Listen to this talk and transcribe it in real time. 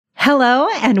Hello,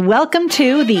 and welcome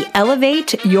to the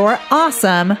Elevate Your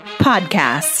Awesome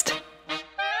podcast.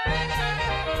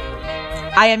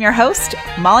 I am your host,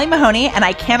 Molly Mahoney, and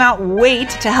I cannot wait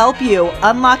to help you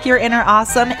unlock your inner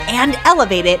awesome and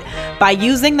elevate it by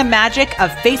using the magic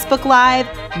of Facebook Live,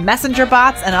 messenger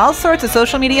bots, and all sorts of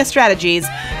social media strategies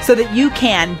so that you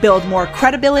can build more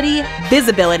credibility,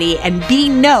 visibility, and be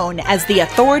known as the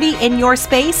authority in your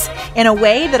space in a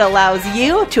way that allows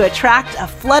you to attract a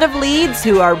flood of leads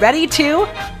who are ready to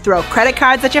throw credit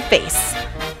cards at your face.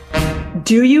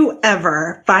 Do you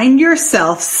ever find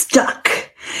yourself stuck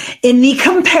in the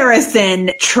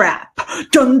comparison trap?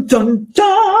 Dun, dun,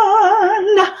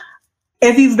 dun.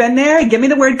 If you've been there, give me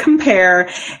the word compare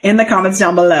in the comments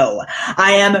down below.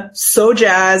 I am so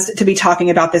jazzed to be talking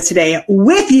about this today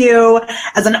with you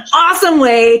as an awesome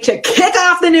way to kick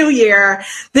off the new year.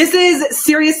 This is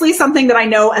seriously something that I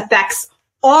know affects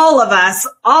all of us,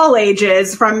 all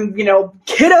ages, from,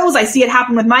 kiddos. I see it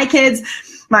happen with my kids,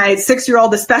 my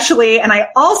 6-year-old especially, and I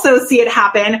also see it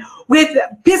happen with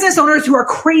business owners who are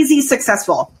crazy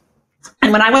successful.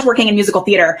 And when I was working in musical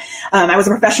theater, I was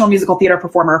a professional musical theater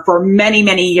performer for many,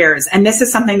 many years. And this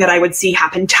is something that I would see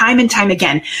happen time and time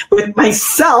again with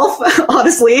myself,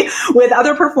 honestly, with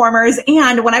other performers.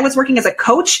 And when I was working as a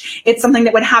coach, it's something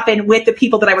that would happen with the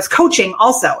people that I was coaching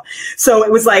also. So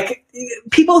it was like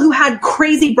people who had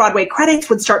crazy Broadway credits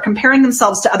would start comparing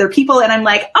themselves to other people. And I'm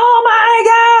like, oh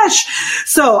my gosh.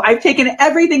 So I've taken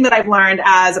everything that I've learned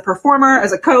as a performer,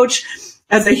 as a coach,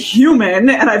 as a human,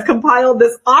 and I've compiled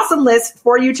this awesome list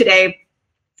for you today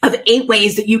of 8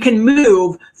 ways that you can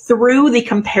move through the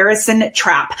comparison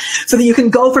trap so that you can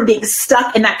go from being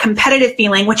stuck in that competitive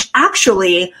feeling, which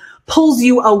actually pulls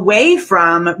you away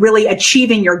from really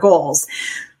achieving your goals.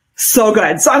 So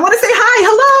good. So I want to say hi.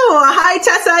 Hello. Hi,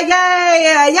 Tessa.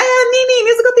 Yay. Yeah, Mimi,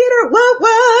 musical theater.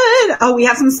 What? Oh, we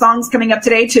have some songs coming up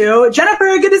today too. Jennifer,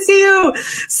 good to see you.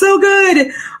 So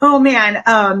good. Oh man.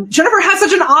 Jennifer has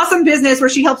such an awesome business where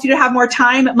she helps you to have more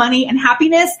time, money, and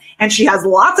happiness. And she has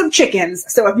lots of chickens.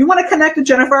 So if you want to connect with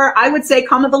Jennifer, I would say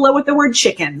comment below with the word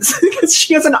chickens because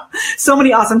she has so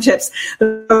many awesome tips.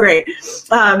 So great. Yay.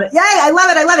 I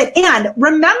love it. I love it. And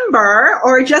remember,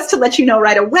 or just to let you know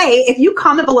right away, if you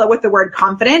comment below with the word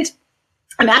confident,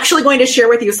 I'm actually going to share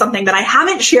with you something that I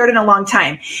haven't shared in a long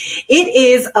time. It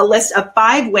is a list of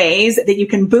 5 ways that you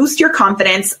can boost your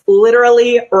confidence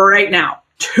literally right now,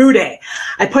 today.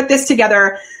 I put this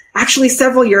together actually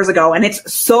several years ago, and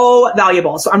it's so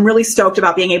valuable. So I'm really stoked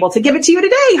about being able to give it to you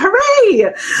today.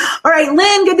 Hooray! All right,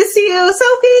 Lynn, good to see you.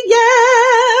 Sophie,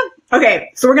 yeah!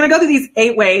 Okay, so we're going to go through these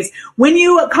 8 ways. When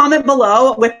you comment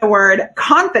below with the word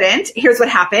confident, here's what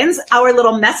happens. Our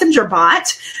little messenger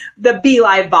bot, the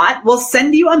BeLive bot, will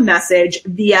send you a message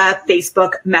via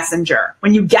Facebook Messenger.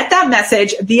 When you get that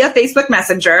message via Facebook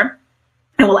Messenger,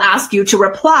 it will ask you to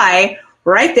reply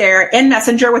right there in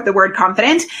Messenger with the word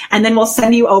confident, and then we'll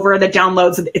send you over the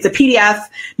downloads. It's a PDF,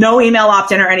 no email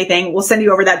opt-in or anything. We'll send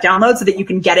you over that download so that you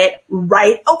can get it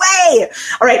right away.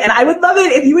 All right, and I would love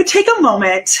it if you would take a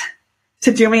moment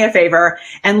to do me a favor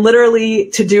and literally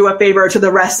to do a favor to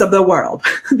the rest of the world.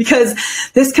 Because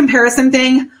this comparison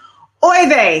thing, oy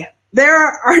vey,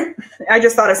 I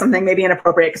just thought of something maybe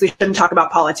inappropriate because we shouldn't talk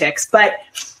about politics. But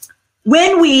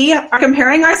when we are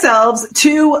comparing ourselves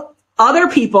to other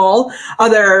people,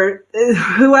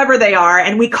 whoever they are,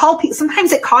 and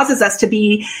sometimes it causes us to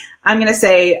be, I'm going to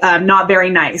say, not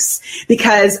very nice,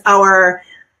 because our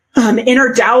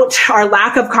inner doubt, our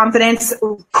lack of confidence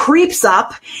creeps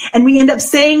up, and we end up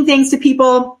saying things to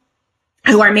people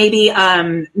who are maybe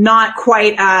not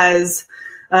quite as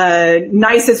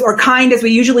nice as or kind as we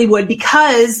usually would,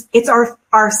 because it's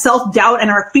our self-doubt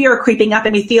and our fear creeping up,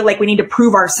 and we feel like we need to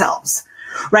prove ourselves.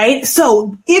 Right?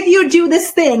 So if you do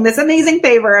this amazing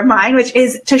favor of mine, which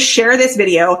is to share this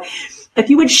video, if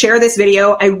you would share this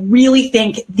video, I really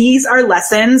think these are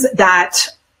lessons that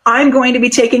I'm going to be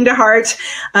taking to heart.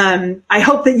 I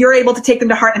hope that you're able to take them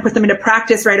to heart and put them into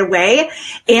practice right away,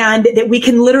 and that we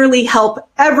can literally help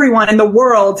everyone in the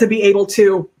world to be able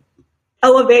to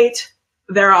elevate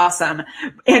their awesome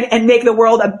and make the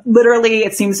world literally,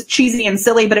 it seems cheesy and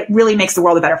silly, but it really makes the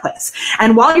world a better place.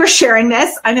 And while you're sharing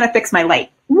this, I'm going to fix my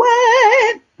light.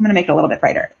 What? I'm going to make it a little bit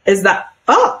brighter.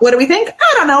 What do we think?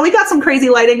 I don't know. We got some crazy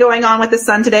lighting going on with the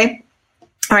sun today.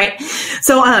 All right.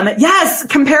 So, yes,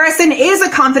 comparison is a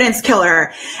confidence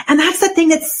killer. And that's the thing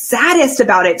that's saddest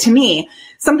about it to me.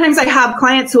 Sometimes I have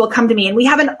clients who will come to me and we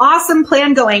have an awesome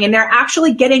plan going and they're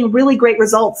actually getting really great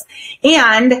results.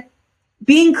 And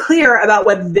being clear about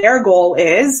what their goal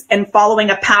is and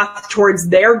following a path towards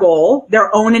their goal,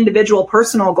 their own individual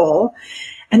personal goal.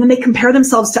 and then they compare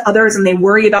themselves to others and they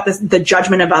worry about the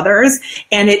judgment of others.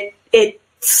 And it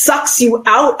sucks you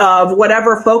out of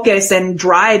whatever focus and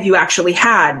drive you actually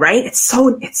had, right? It's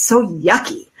so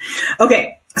yucky.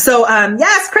 Okay. So,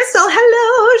 yes, Crystal,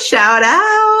 hello, shout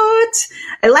out.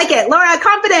 I like it. Laura,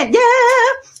 confident.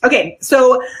 Yeah. Okay.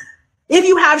 So if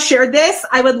you have shared this,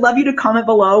 I would love you to comment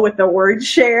below with the word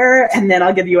share, and then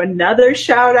I'll give you another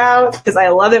shout out because I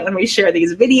love it when we share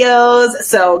these videos.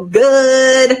 So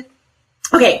good.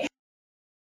 Okay.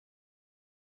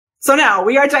 So now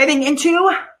we are diving into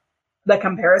the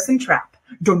comparison trap.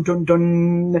 Dun, dun,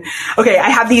 dun. Okay. I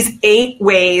have these 8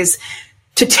 ways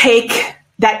to take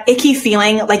that icky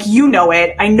feeling, like you know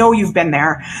it, I know you've been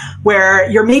there, where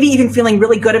you're maybe even feeling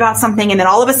really good about something, and then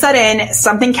all of a sudden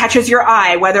something catches your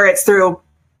eye, whether it's through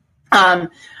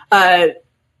a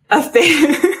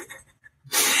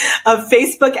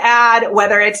Facebook ad,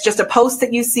 whether it's just a post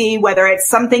that you see, whether it's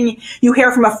something you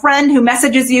hear from a friend who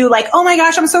messages you like, oh my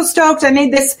gosh, I'm so stoked, I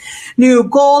made this new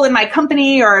goal in my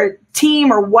company or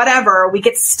team or whatever. We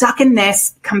get stuck in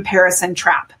this comparison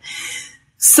trap.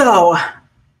 So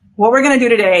what we're going to do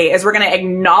today is we're going to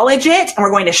acknowledge it and we're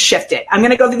going to shift it. I'm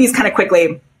going to go through these kind of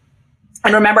quickly.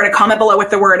 And remember to comment below with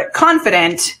the word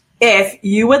confident if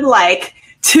you would like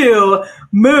to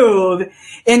move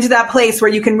into that place where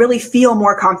you can really feel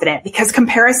more confident, because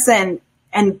comparison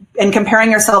and comparing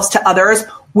yourselves to others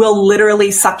will literally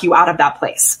suck you out of that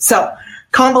place. So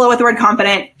comment below with the word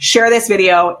confident, share this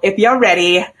video if you're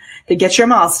ready to get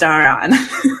your All-Star on.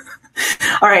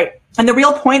 All right. And the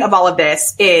real point of all of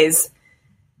this is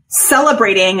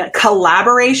celebrating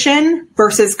collaboration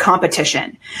versus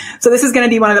competition. So this is going to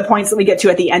be one of the points that we get to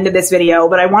at the end of this video,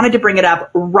 but I wanted to bring it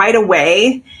up right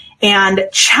away and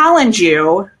challenge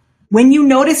you when you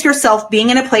notice yourself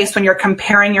being in a place when you're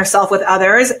comparing yourself with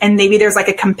others and maybe there's like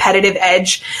a competitive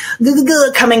edge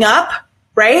coming up,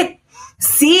 right?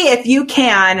 See if you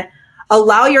can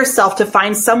allow yourself to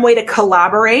find some way to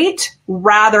collaborate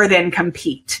rather than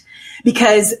compete.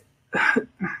 Because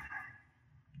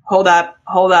hold up.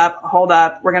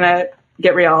 We're going to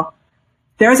get real.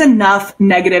 There's enough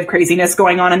negative craziness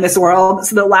going on in this world.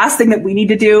 So the last thing that we need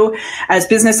to do as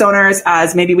business owners,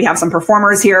 as maybe we have some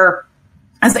performers here,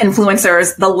 as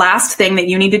influencers, the last thing that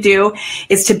you need to do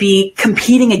is to be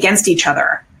competing against each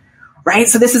other, right?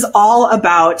 So this is all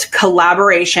about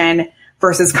collaboration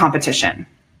versus competition.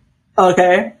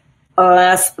 Okay.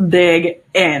 Let's dig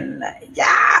in.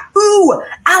 Yeah. Ooh,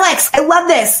 Alex, I love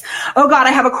this. Oh God,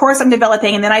 I have a course I'm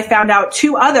developing, and then I found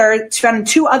two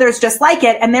others just like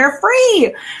it, and they're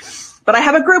free. But I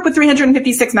have a group with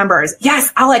 356 members.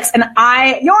 Yes, Alex, and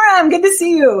Yoram, good to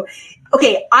see you.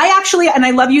 Okay, and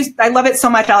I love you. I love it so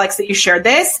much, Alex, that you shared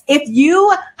this. If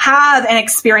you have an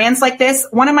experience like this,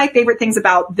 one of my favorite things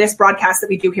about this broadcast that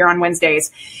we do here on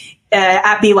Wednesdays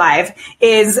at Be Live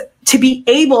is to be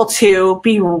able to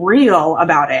be real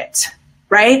about it,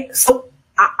 right? So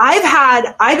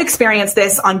I've experienced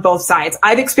this on both sides.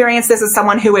 I've experienced this as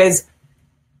someone who is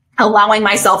allowing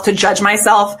myself to judge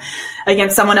myself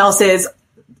against someone else's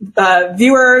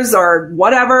viewers or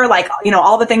whatever, like,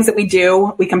 all the things that we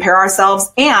do, we compare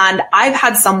ourselves. And I've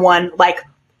had someone like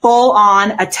full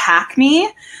on attack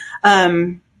me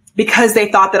because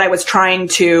they thought that I was trying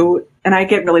to, and I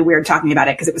get really weird talking about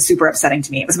it because it was super upsetting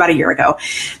to me. It was about a year ago.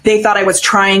 They thought I was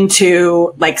trying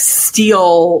to like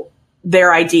steal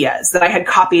their ideas, that I had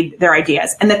copied their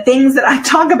ideas. And the things that I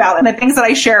talk about and the things that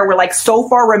I share were like so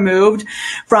far removed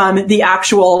from the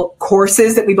actual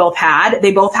courses that we both had.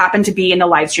 They both happened to be in the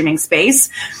live streaming space.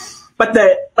 But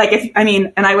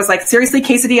and I was like, seriously,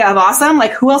 Quesadilla of Awesome?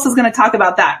 Like, who else is going to talk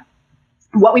about that?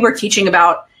 What we were teaching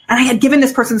about. And I had given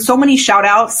this person so many shout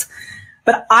outs,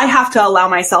 but I have to allow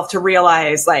myself to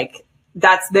realize like,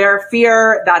 that's their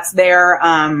fear. That's their,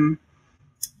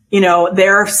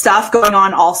 their stuff going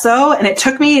on also. And it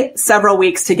took me several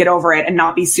weeks to get over it and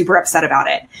not be super upset about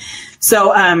it.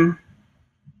 So,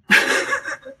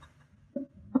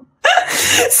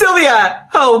 Sylvia,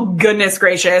 oh goodness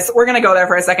gracious. We're going to go there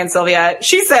for a second, Sylvia.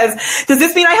 She says, does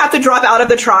this mean I have to drop out of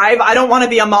the tribe? I don't want to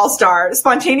be a mall star.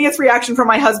 Spontaneous reaction from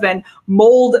my husband,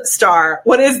 mold star.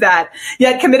 What is that?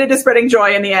 Yet committed to spreading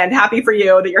joy in the end. Happy for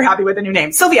you that you're happy with the new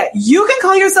name. Sylvia, you can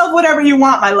call yourself whatever you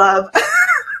want, my love.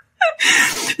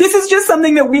 This is just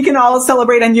something that we can all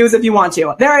celebrate and use if you want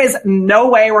to. There is no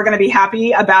way we're going to be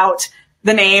happy about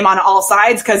the name on all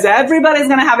sides because everybody's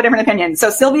going to have a different opinion.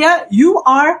 So Sylvia, you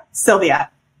are Sylvia.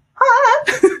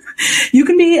 You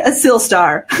can be a Syl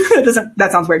star. That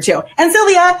sounds weird too. And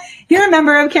Sylvia, you're a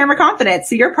member of Camera Confidence,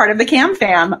 so you're part of the Cam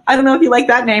fam. I don't know if you like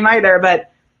that name either,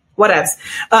 but whatevs.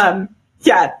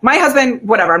 Yeah, my husband,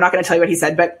 whatever. I'm not going to tell you what he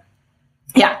said, but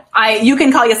Yeah, you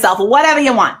can call yourself whatever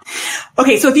you want.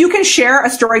 Okay, so if you can share a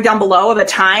story down below of a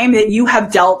time that you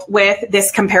have dealt with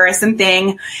this comparison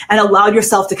thing and allowed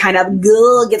yourself to kind of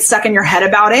get stuck in your head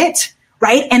about it,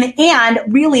 right?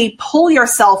 And really pull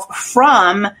yourself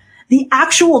from the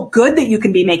actual good that you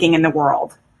can be making in the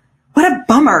world. What a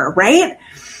bummer, right?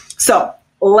 So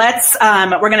we're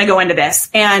going to go into this.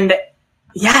 And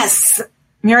yes,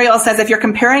 Muriel says, if you're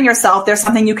comparing yourself, there's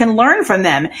something you can learn from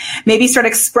them. Maybe start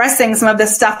expressing some of the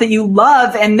stuff that you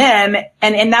love in them.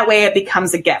 And in that way, it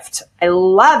becomes a gift. I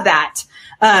love that.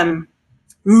 I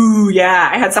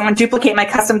had someone duplicate my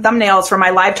custom thumbnails for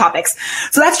my live topics.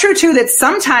 So that's true too, that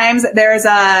sometimes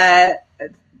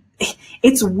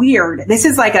it's weird. This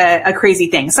is like a crazy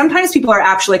thing. Sometimes people are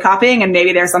actually copying and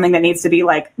maybe there's something that needs to be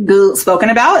like spoken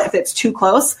about if it's too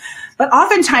close. But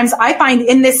oftentimes I find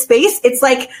in this space, it's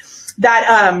like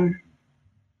that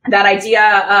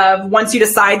idea of once you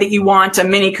decide that you want a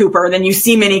Mini Cooper, then you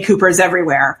see Mini Coopers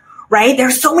everywhere, right?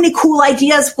 There's so many cool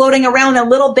ideas floating around and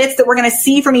little bits that we're going to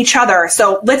see from each other.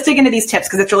 So let's dig into these tips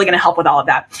because it's really going to help with all of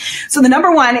that. So the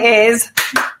number one is,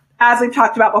 as we've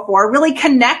talked about before, really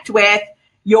connect with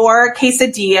your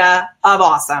quesadilla of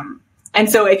awesome. And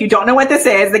so if you don't know what this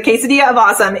is, the quesadilla of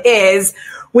awesome is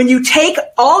when you take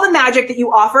all the magic that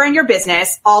you offer in your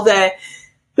business, all the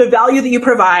value that you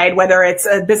provide, whether it's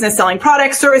a business selling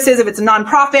products, services, if it's a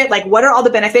nonprofit, like what are all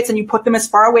the benefits, and you put them as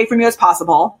far away from you as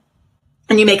possible.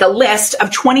 And you make a list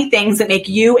of 20 things that make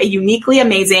you a uniquely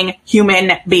amazing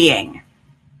human being,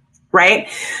 right?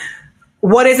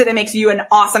 What is it that makes you an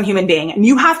awesome human being? And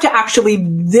you have to actually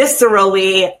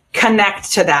viscerally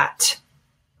connect to that.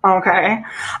 Okay.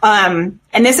 And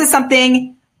this is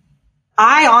something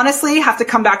I honestly have to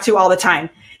come back to all the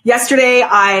time. Yesterday,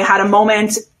 I had a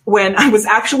moment when I was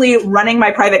actually running my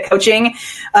private coaching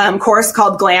course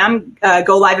called GLAM,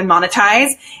 Go Live and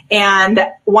Monetize. And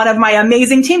one of my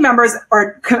amazing team members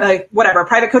or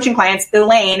private coaching clients,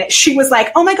 Elaine, she was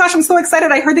like, oh my gosh, I'm so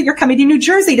excited. I heard that you're coming to New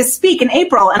Jersey to speak in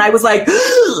April. And I was like,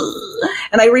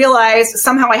 and I realized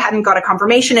somehow I hadn't got a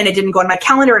confirmation and it didn't go on my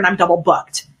calendar and I'm double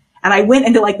booked. And I went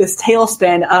into like this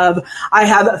tailspin of I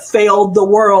have failed the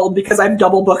world because I've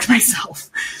double booked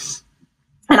myself.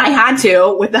 And I had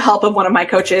to, with the help of one of my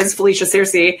coaches, Felicia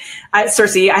Circe,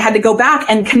 I had to go back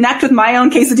and connect with my own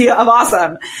quesadilla of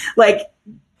awesome. Like,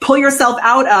 pull yourself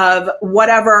out of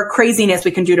whatever craziness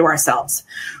we can do to ourselves,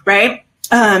 right?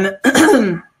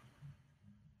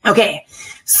 Okay.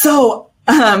 So,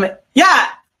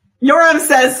 Yoram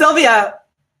says, Sylvia,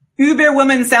 Uber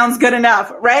woman sounds good enough,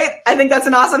 right? I think that's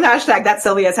an awesome hashtag. That's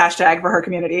Sylvia's hashtag for her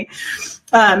community.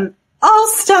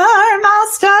 All-star.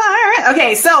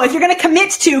 Okay, so if you're going to commit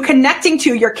to connecting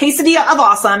to your quesadilla of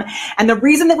awesome, and the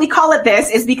reason that we call it this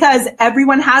is because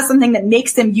everyone has something that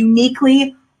makes them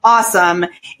uniquely awesome,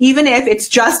 even if it's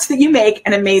just that you make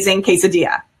an amazing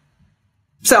quesadilla.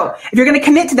 So if you're going to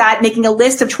commit to that, making a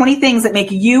list of 20 things that make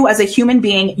you as a human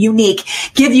being unique,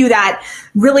 give you that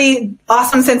really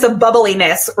awesome sense of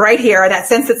bubbliness right here, that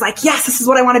sense that's like, yes, this is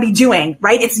what I want to be doing,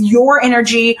 right? It's your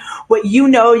energy, what you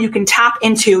know you can tap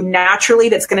into naturally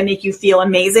that's going to make you feel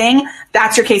amazing.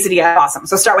 That's your quesadilla awesome.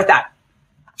 So start with that.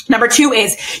 Number 2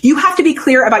 is you have to be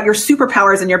clear about your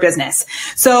superpowers in your business.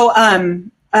 So,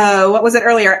 what was it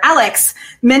earlier? Alex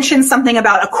mentioned something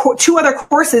about 2 other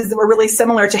courses that were really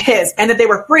similar to his and that they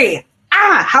were free.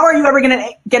 How are you ever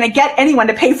going to get anyone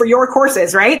to pay for your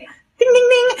courses, right? Ding, ding,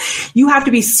 ding. You have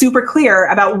to be super clear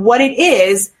about what it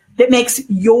is that makes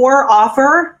your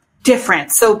offer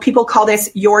different. So people call this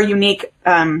your unique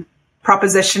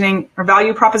propositioning or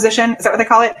value proposition. Is that what they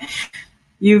call it?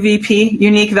 UVP,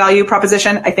 unique value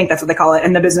proposition. I think that's what they call it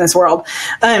in the business world.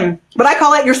 But I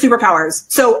call it your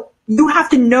superpowers. So you have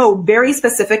to know very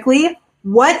specifically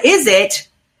what is it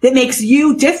that makes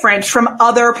you different from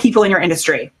other people in your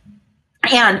industry.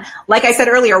 And like I said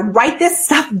earlier, write this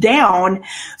stuff down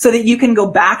so that you can go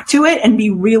back to it and be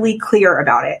really clear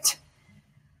about it.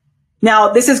 Now,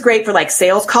 this is great for like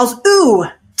sales calls. Ooh,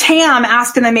 Tam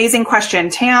asked an amazing question.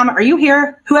 Tam, are you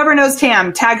here? Whoever knows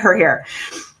Tam, tag her here.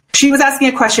 She was asking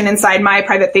a question inside my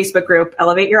private Facebook group,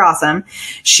 Elevate Your Awesome.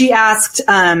 She asked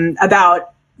about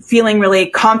feeling really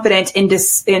confident in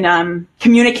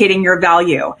communicating your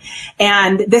value.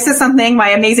 And this is something my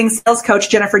amazing sales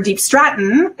coach, Jennifer Deep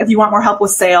Stratton, if you want more help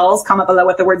with sales, comment below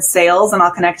with the word sales and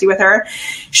I'll connect you with her.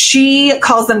 She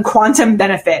calls them quantum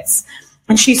benefits.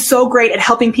 And she's so great at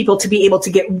helping people to be able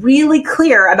to get really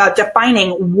clear about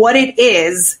defining what it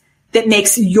is that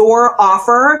makes your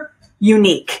offer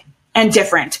unique and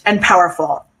different and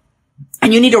powerful.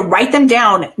 And you need to write them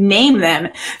down, name them,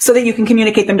 so that you can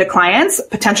communicate them to clients,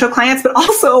 potential clients, but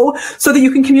also so that you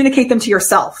can communicate them to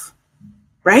yourself,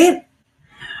 right?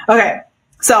 Okay.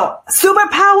 So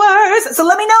superpowers. So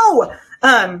let me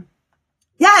know.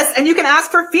 Yes. And you can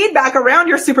ask for feedback around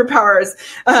your superpowers.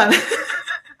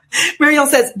 Muriel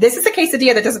says, this is a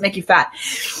quesadilla that doesn't make you fat.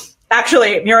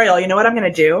 Actually, Muriel, you know what I'm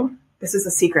going to do? This is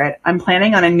a secret. I'm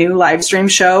planning on a new live stream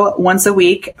show once a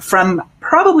week from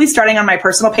probably starting on my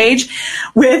personal page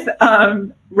with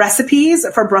recipes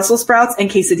for Brussels sprouts and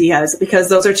quesadillas, because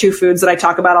those are two foods that I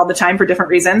talk about all the time for different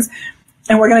reasons.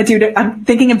 And we're going to do, I'm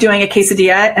thinking of doing a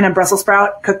quesadilla and a Brussels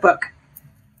sprout cookbook,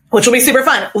 which will be super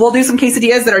fun. We'll do some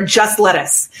quesadillas that are just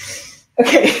lettuce.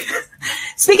 Okay.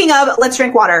 Speaking of, let's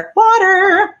drink water.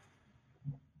 Water.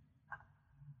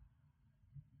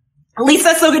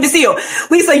 Lisa, so good to see you.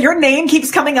 Lisa, your name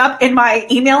keeps coming up in my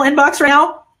email inbox right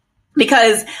now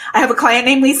because I have a client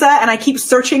named Lisa and I keep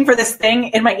searching for this thing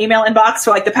in my email inbox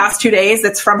for like the past 2 days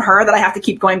that's from her that I have to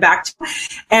keep going back to.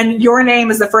 And your name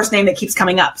is the first name that keeps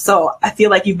coming up. So I feel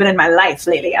like you've been in my life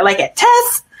lately. I like it.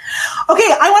 Tess. Okay.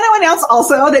 I want to announce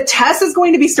also that Tess is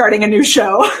going to be starting a new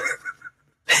show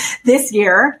this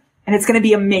year. And it's going to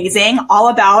be amazing, all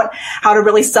about how to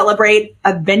really celebrate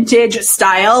a vintage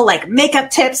style, like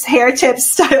makeup tips, hair tips,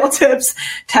 style tips.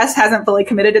 Tess hasn't fully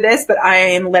committed to this, but I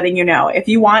am letting you know. If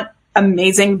you want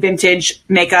amazing vintage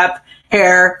makeup,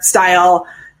 hair, style,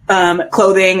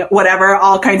 clothing, whatever,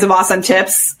 all kinds of awesome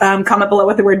tips, comment below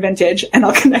with the word vintage and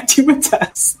I'll connect you with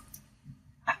Tess.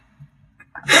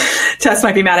 Tess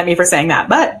might be mad at me for saying that,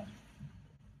 but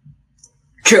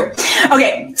true.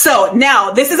 Okay, so now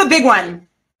this is a big one.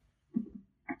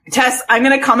 Tess, I'm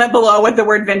going to comment below with the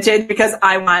word vintage because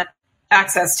I want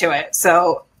access to it.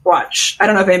 So watch. I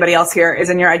don't know if anybody else here is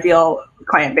in your ideal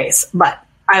client base, but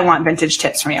I want vintage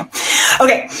tips from you.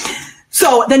 Okay.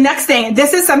 So the next thing,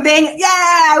 this is something,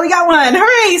 yeah, we got one.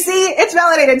 Hooray. See, it's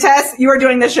validated, Tess. You are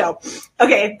doing this show.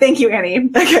 Okay. Thank you, Annie.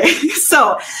 Okay.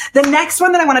 So the next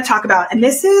one that I want to talk about, and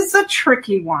this is a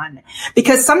tricky one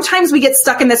because sometimes we get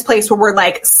stuck in this place where we're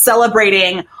like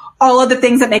celebrating all of the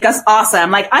things that make us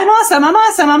awesome. Like, I'm awesome, I'm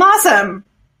awesome, I'm awesome.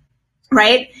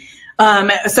 Right?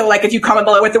 So like if you comment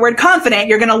below with the word confident,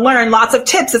 you're going to learn lots of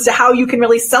tips as to how you can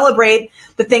really celebrate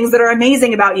the things that are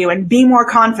amazing about you and be more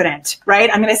confident,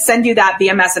 right? I'm going to send you that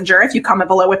via Messenger if you comment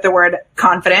below with the word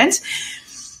confident.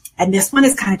 And this one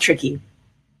is kind of tricky.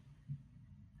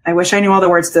 I wish I knew all the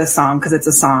words to this song because it's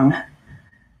a song.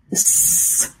 The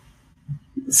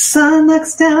sun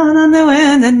looks down on the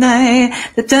wind at night.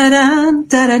 Da da da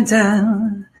da da da.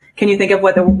 Can you think of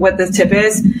what the tip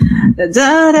is? Da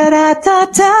da da da da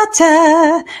da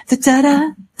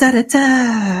da da da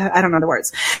da. I don't know the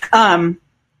words.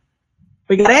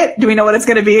 We got it? Do we know what it's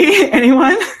going to be?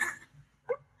 Anyone?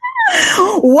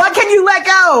 What can you let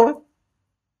go?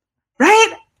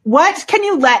 Right? What can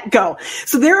you let go?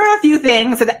 So there are a few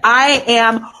things that I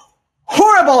am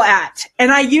horrible at.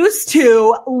 And I used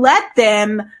to let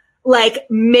them like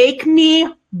make me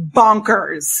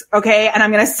bonkers. Okay. And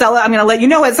I'm going to let you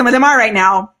know what some of them are right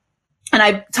now. And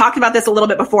I've talked about this a little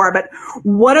bit before, but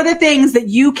what are the things that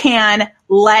you can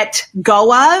let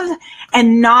go of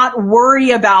and not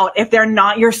worry about if they're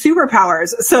not your superpowers?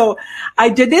 So I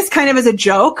did this kind of as a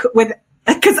joke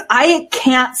because I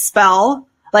can't spell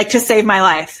like to save my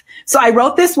life. So I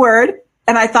wrote this word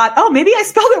and I thought, oh, maybe I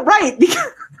spelled it right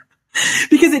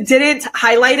because it didn't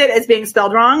highlight it as being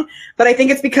spelled wrong. But I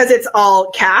think it's because it's all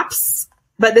caps.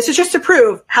 But this is just to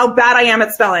prove how bad I am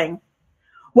at spelling.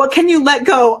 What can you let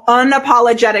go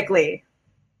unapologetically?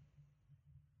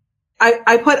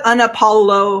 I put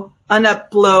unapolo.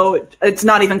 It's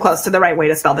not even close to the right way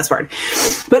to spell this word.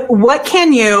 But what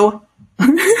can you,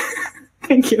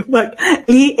 thank you, look, let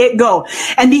it go.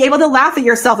 And be able to laugh at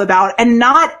yourself about and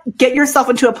not get yourself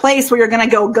into a place where you're going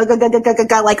to go,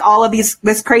 like all of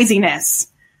this craziness.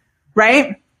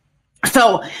 Right?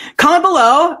 So comment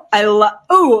below.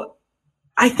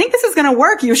 I think this is going to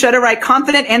work. You should write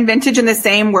confident and vintage in the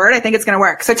same word. I think it's going to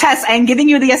work. So Tess, I am giving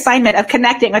you the assignment of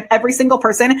connecting with every single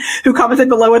person who commented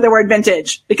below with the word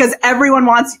vintage because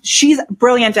she's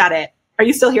brilliant at it. Are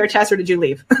you still here, Tess, or did you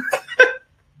leave?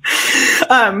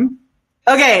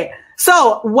 Okay.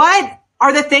 So what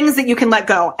are the things that you can let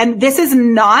go? And this is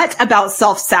not about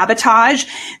self-sabotage.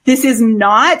 This is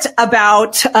not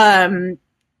about,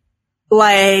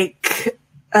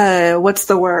 what's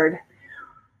the word?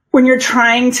 When you're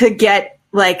trying to get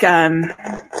like, oh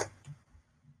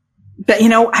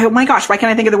my gosh, why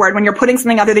can't I think of the word? When you're putting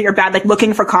something out there that you're bad, like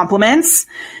looking for compliments.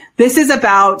 This is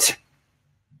about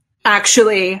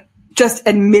actually just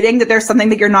admitting that there's something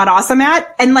that you're not awesome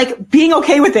at and like being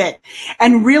okay with it.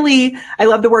 And really, I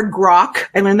love the word grok.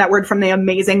 I learned that word from the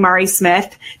amazing Mari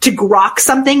Smith. To grok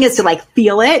something is to like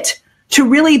feel it, to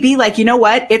really be like, you know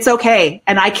what? It's okay.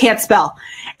 And I can't spell.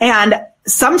 And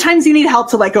sometimes you need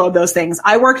help to let go of those things.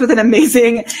 I worked with an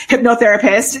amazing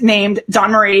hypnotherapist named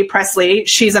Dawn Marie Presley.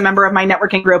 She's a member of my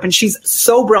networking group and she's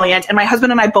so brilliant. And my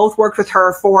husband and I both worked with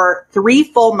her for 3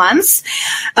 full months.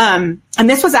 And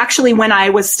this was actually when I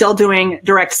was still doing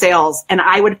direct sales. And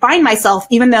I would find myself,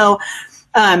 even though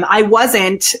I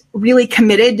wasn't really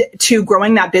committed to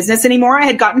growing that business anymore. I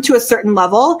had gotten to a certain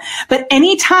level, but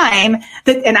any time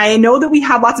that, and I know that we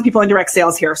have lots of people in direct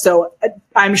sales here, so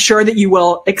I'm sure that you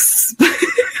will,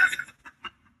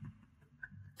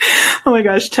 oh my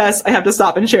gosh, Tess, I have to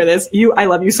stop and share this. I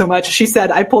love you so much. She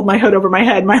said, I pulled my hood over my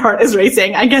head. My heart is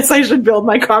racing. I guess I should build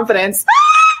my confidence.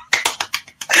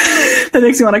 That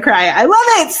makes me want to cry. I love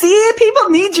it. See, people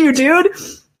need you, dude.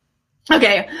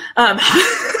 Okay.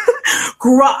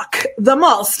 Grok, the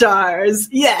Mall Stars.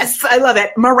 Yes, I love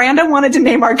it. Miranda wanted to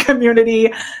name our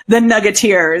community the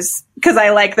Nuggeteers because I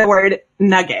like the word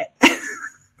nugget.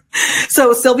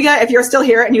 So Sylvia, if you're still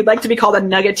here and you'd like to be called a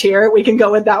Nuggeteer, we can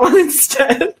go with that one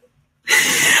instead.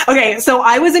 Okay, so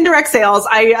I was in direct sales.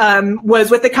 I was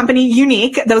with the company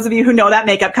Younique. Those of you who know that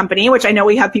makeup company, which I know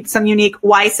we have some Younique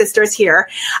Y sisters here.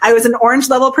 I was an orange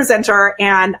level presenter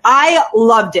and I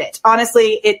loved it.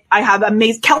 Honestly, I have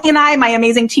amazing, Kelly and I, my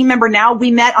amazing team member now,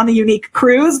 we met on the Younique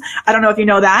cruise. I don't know if you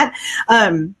know that.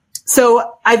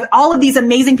 So all of these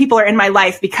amazing people are in my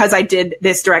life because I did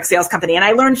this direct sales company and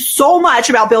I learned so much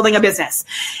about building a business.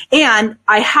 And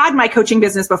I had my coaching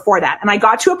business before that. And I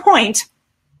got to a point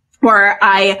where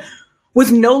I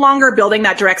was no longer building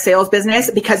that direct sales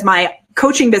business because my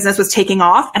coaching business was taking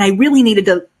off and I really needed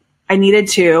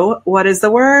to, what is the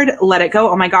word? Let it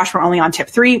go. Oh my gosh, we're only on tip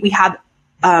 3. We have,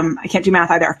 I can't do math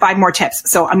either, 5 more tips.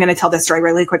 So I'm going to tell this story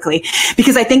really quickly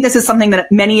because I think this is something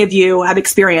that many of you have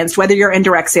experienced, whether you're in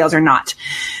direct sales or not.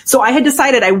 So I had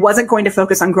decided I wasn't going to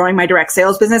focus on growing my direct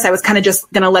sales business. I was kind of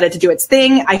just going to let it to do its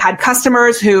thing. I had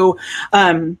customers who,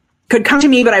 could come to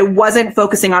me, but I wasn't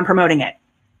focusing on promoting it.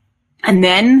 And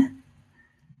then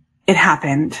it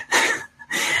happened.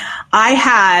 I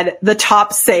had the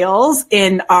top sales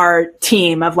in our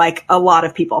team of like a lot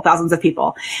of people, thousands of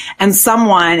people. And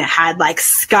someone had like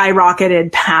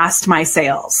skyrocketed past my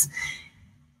sales.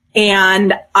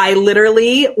 And I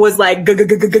literally was like,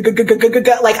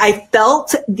 like I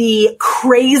felt the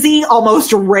crazy,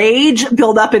 almost rage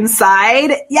build up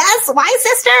inside. Yes, Y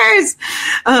sisters.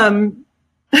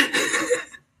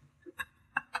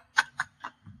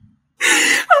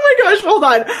 Oh my gosh, hold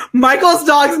on. Michael's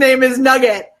dog's name is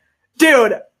Nugget.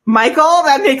 Dude, Michael,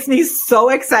 that makes me so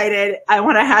excited. I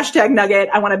want a hashtag Nugget.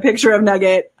 I want a picture of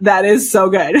Nugget. That is so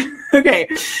good. Okay.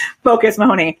 Focus,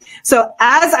 Mahoney. So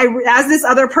as this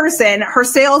other person, her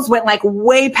sales went like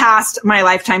way past my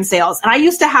lifetime sales. And I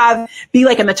used to be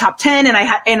like in the top 10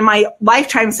 and my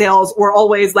lifetime sales were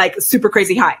always like super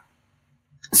crazy high.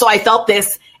 So I felt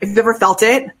this, if you've ever felt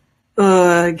it,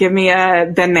 give me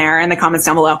a been there in the comments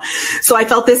down below. So I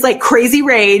felt this like crazy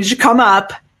rage come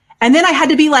up. And then I had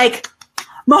to be like,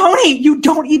 Mahoney, you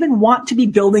don't even want to be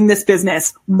building this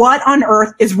business. What on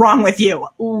earth is wrong with you?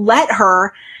 Let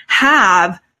her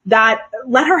have that.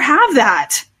 Let her have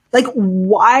that. Like,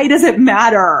 why does it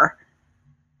matter?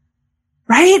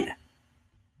 Right?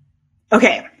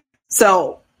 Okay.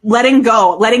 So letting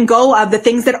go of the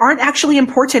things that aren't actually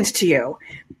important to you.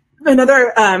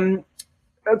 Another,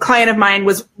 a client of mine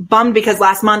was bummed because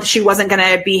last month she wasn't going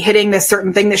to be hitting this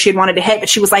certain thing that she had wanted to hit, but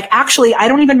she was like, actually, I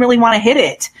don't even really want to hit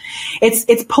it.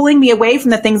 It's pulling me away from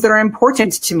the things that are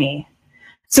important to me.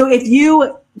 So if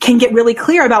you can get really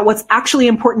clear about what's actually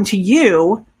important to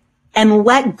you and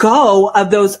let go of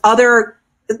those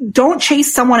don't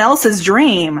chase someone else's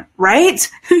dream, right?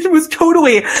 It was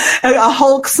totally a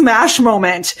Hulk smash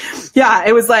moment. Yeah.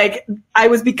 It was like,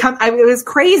 it was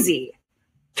crazy,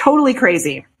 totally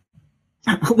crazy.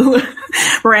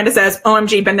 Miranda says,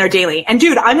 OMG, been there daily. And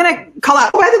dude, I'm going to call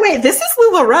out, by the way, this is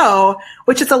LuLaRoe,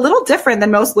 which is a little different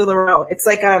than most LuLaRoe. It's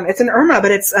like, it's an Irma,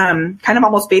 but it's, kind of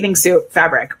almost bathing suit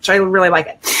fabric, which I really like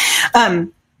it.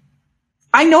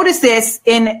 I noticed this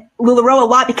in LuLaRoe a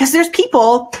lot because there's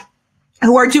people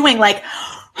who are doing like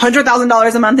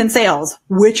 $100,000 a month in sales,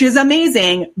 which is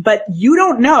amazing, but you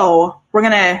don't know.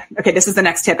 Okay, this is the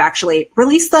next tip actually.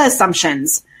 Release the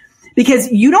assumptions.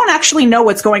 Because you don't actually know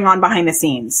what's going on behind the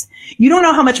scenes. You don't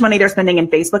know how much money they're spending in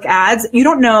Facebook ads. You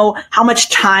don't know how much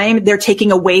time they're taking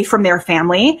away from their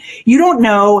family. You don't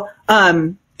know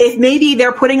if maybe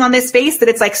they're putting on this face that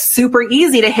it's like super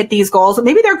easy to hit these goals, but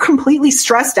maybe they're completely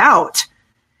stressed out.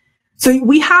 So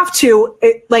we have to,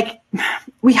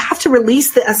 we have to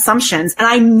release the assumptions. And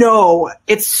I know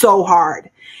it's so hard.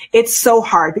 It's so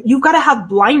hard, but you've got to have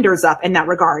blinders up in that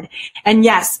regard. And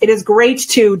yes, it is great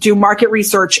to do market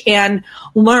research and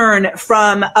learn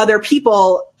from other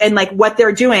people and like what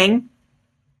they're doing.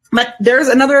 But there is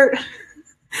a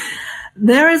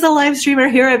live streamer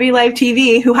here at Be Live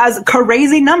TV who has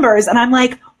crazy numbers. And I'm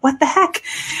like, what the heck?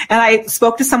 And I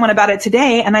spoke to someone about it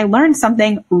today and I learned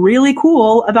something really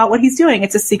cool about what he's doing.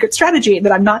 It's a secret strategy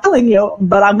that I'm not telling you,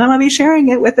 but I'm going to be sharing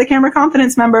it with the Camera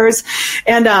Confidence members.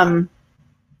 And,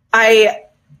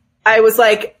 I was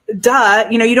like, duh,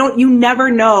 you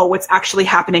never know what's actually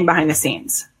happening behind the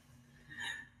scenes.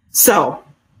 So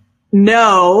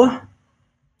no,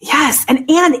 yes. And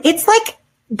it's like,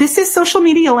 this is social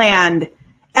media land.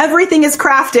 Everything is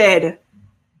crafted,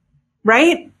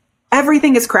 right?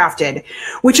 Everything is crafted,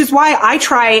 which is why I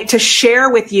try to share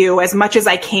with you as much as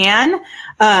I can.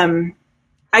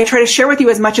 I try to share with you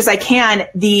as much as I can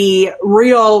the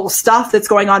real stuff that's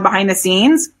going on behind the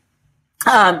scenes.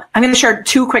 I'm going to share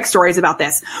 2 quick stories about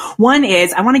this. One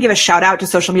is I want to give a shout out to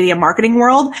Social Media Marketing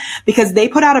World because they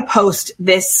put out a post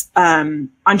this, on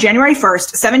January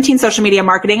 1st, 17 social media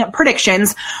marketing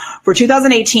predictions for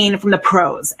 2018 from the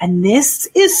pros. And this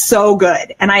is so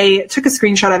good. And I took a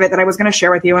screenshot of it that I was going to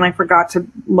share with you and I forgot to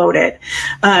load it.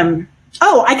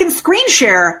 I can screen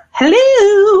share.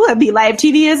 Hello. Be Live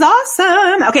TV is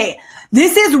awesome. Okay.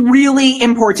 This is really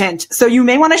important. So you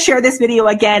may want to share this video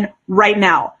again right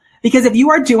now. Because if you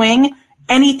are doing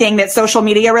anything that's social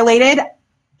media related,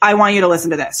 I want you to listen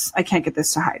to this. I can't get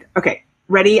this to hide. Okay,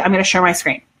 ready? I'm going to share my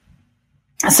screen.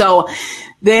 So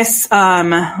this,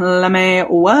 we're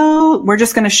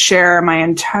just going to share my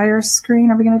entire screen.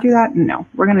 Are we going to do that? No,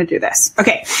 we're going to do this.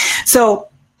 Okay, so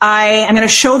I am going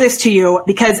to show this to you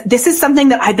because this is something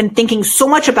that I've been thinking so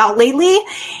much about lately.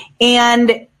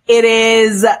 And it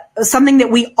is something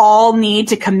that we all need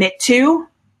to commit to.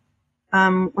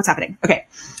 What's happening? Okay.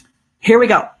 Here we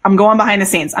go. I'm going behind the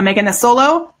scenes. I'm making this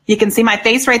solo. You can see my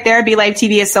face right there. Be Live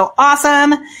TV is so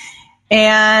awesome.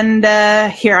 And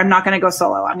here, I'm not going to go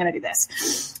solo. I'm going to do this.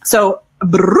 So,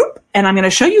 and I'm going to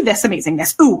show you this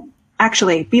amazingness. Ooh,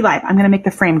 actually, Be Live. I'm going to make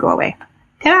the frame go away.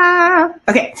 Ta-da!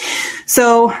 Okay.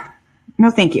 So,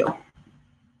 no, thank you.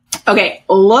 Okay.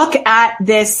 Look at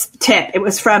this tip. It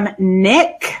was from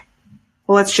Nick.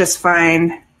 Well, let's just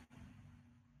find.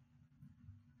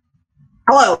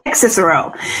 Hello, Nick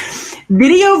Cicero.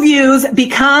 Video views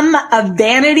become a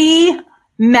vanity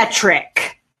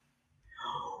metric.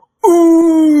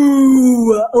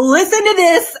 Ooh, listen to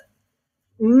this,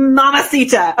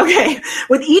 mamacita. Okay.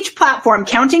 With each platform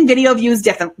counting video views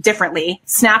differently,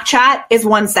 Snapchat is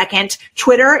 1 second,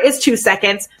 Twitter is 2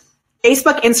 seconds,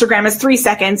 Facebook, Instagram is 3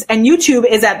 seconds, and YouTube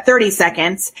is at 30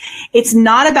 seconds. It's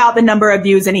not about the number of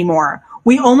views anymore.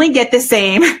 We only get the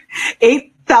same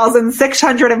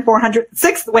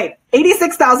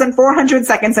 86,400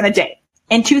 seconds in a day.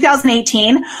 In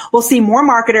 2018, we'll see more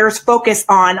marketers focus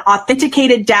on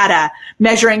authenticated data,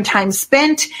 measuring time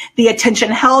spent, the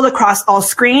attention held across all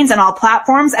screens and all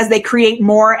platforms as they create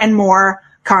more and more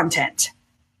content.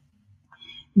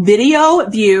 Video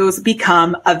views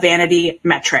become a vanity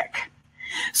metric.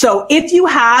 So if you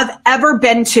have ever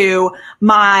been to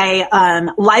my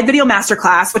live video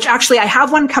masterclass, which actually I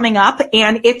have one coming up,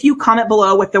 and if you comment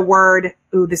below with the word,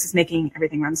 ooh, this is making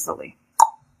everything run slowly.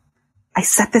 I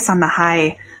set this on the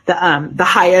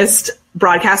highest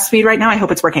broadcast speed right now. I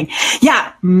hope it's working.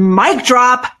 Yeah, mic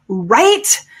drop,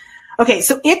 right? Okay,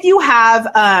 so if you have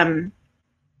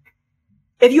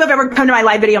ever come to my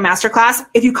live video masterclass,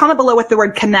 if you comment below with the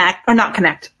word confidence,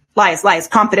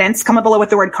 comment below with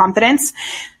the word confidence.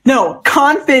 No,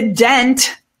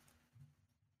 confident.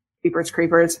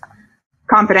 Creepers.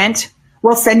 Confident.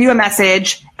 We'll send you a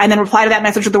message and then reply to that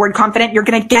message with the word confident. You're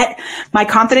going to get my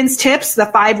confidence tips, the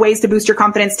 5 ways to boost your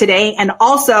confidence today, and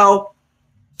also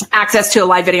access to a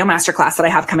live video masterclass that I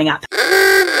have coming up.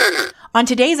 On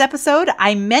today's episode,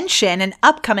 I mention an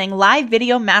upcoming live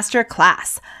video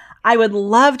masterclass. I would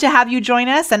love to have you join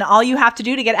us, and all you have to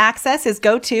do to get access is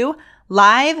go to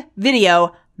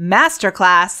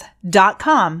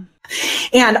livevideomasterclass.com.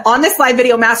 And on this live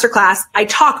video masterclass, I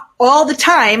talk all the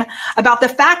time about the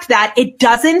fact that it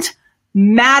doesn't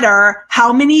matter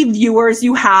how many viewers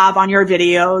you have on your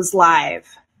videos live.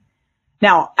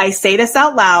 Now, I say this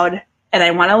out loud, and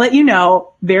I want to let you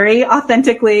know very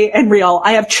authentically and real.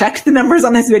 I have checked the numbers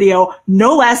on this video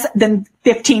no less than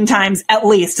 15 times at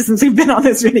least since we've been on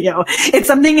this video. It's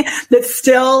something that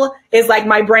still is like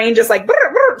my brain just like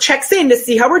checks in to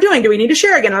see how we're doing. Do we need to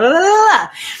share again?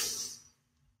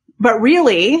 But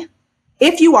really,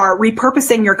 if you are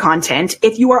repurposing your content,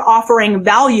 if you are offering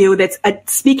value that's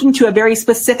speaking to a very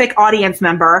specific audience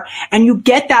member, and you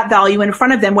get that value in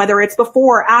front of them, whether it's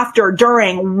before, after,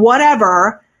 during,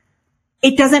 whatever,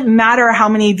 it doesn't matter how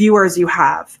many viewers you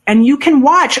have. And you can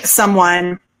watch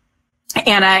someone,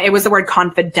 Anna, it was the word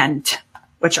confident,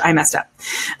 which I messed up.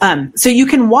 So you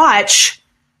can watch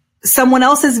someone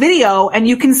else's video and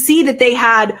you can see that they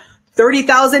had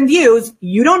 30,000 views.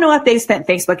 You don't know if they spent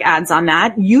Facebook ads on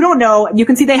that. You don't know. You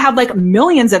can see they have like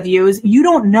millions of views. You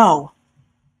don't know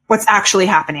what's actually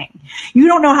happening. You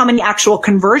don't know how many actual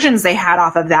conversions they had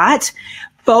off of that.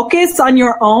 Focus on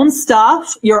your own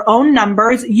stuff, your own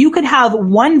numbers. You could have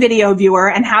one video viewer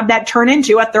and have that turn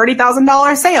into a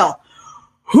 $30,000 sale.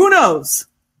 Who knows?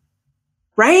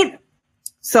 Right?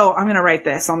 So I'm going to write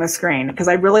this on the screen because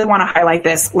I really want to highlight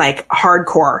this like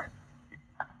hardcore.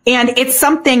 And it's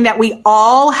something that we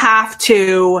all have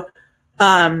to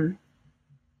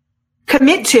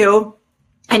commit to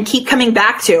and keep coming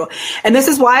back to. And this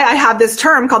is why I have this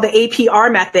term called the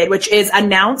APR method, which is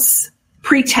announce,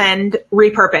 pretend,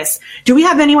 repurpose. Do we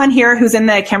have anyone here who's in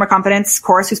the Camera Confidence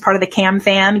course, who's part of the Cam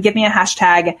Fam? Give me a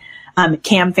hashtag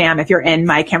Cam Fam if you're in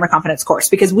my Camera Confidence course,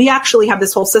 because we actually have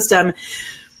this whole system.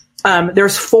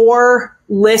 There's 4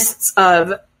 lists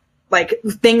of like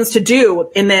things to do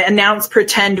in the announce,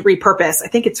 pretend, repurpose. I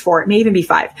think it's 4. It may even be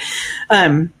 5.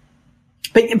 But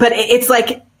it's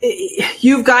like,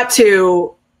 you've got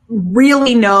to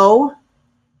really know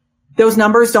those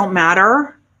numbers don't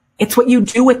matter. It's what you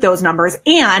do with those numbers.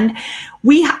 And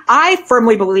I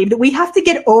firmly believe that we have to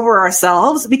get over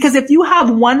ourselves, because if you have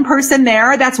one person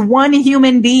there, that's one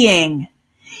human being.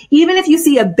 Even if you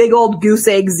see a big old goose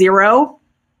egg 0,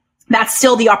 that's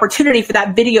still the opportunity for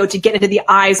that video to get into the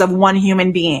eyes of one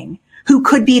human being who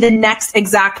could be the next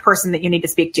exact person that you need to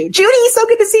speak to. Judy, so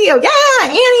good to see you. Yeah,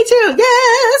 Annie too.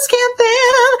 Yes, Cam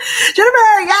Fam.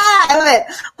 Jennifer, yeah, I love it.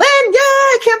 Lynn,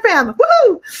 yeah, Cam Fam.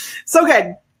 Woo! So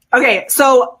good. Okay,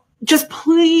 so just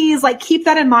please like keep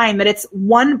that in mind, that it's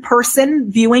one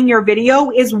person viewing your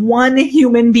video is one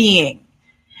human being.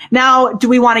 Now, do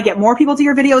we want to get more people to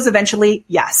your videos eventually?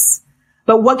 Yes.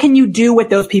 But what can you do with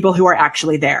those people who are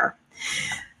actually there?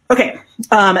 Okay,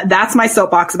 that's my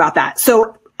soapbox about that.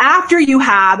 So after you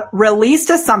have released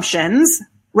assumptions,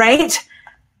 right?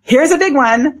 Here's a big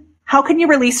one. How can you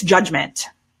release judgment?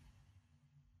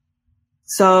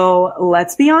 So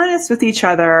let's be honest with each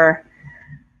other.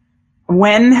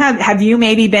 When have you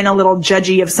maybe been a little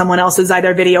judgy of someone else's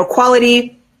either video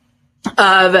quality,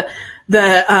 of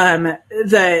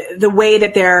the way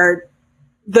that they're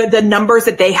the numbers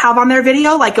that they have on their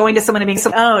video, like going to someone and being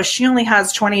so, oh, she only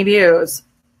has 20 views.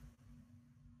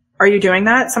 Are you doing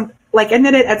that?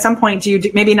 Admit it at some point.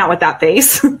 Maybe not with that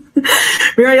face.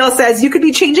 Muriel says, you could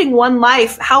be changing one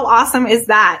life. How awesome is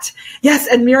that? Yes.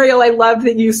 And Muriel, I love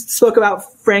that you spoke about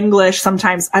Franglish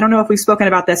sometimes. I don't know if we've spoken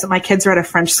about this, but my kids are at a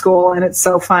French school and it's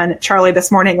so fun. Charlie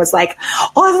this morning was like,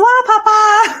 au revoir,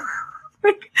 papa.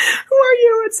 Like, who are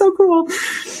you? It's so cool.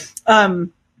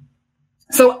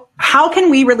 So how can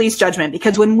we release judgment?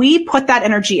 Because when we put that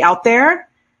energy out there,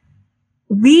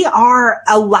 we are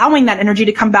allowing that energy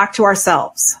to come back to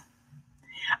ourselves.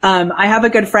 I have a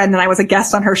good friend and I was a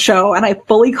guest on her show and I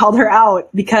fully called her out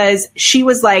because she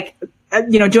was like,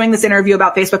 doing this interview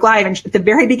about Facebook Live. And at the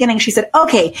very beginning, she said,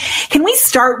 okay, can we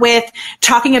start with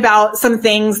talking about some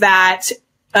things that,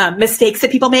 mistakes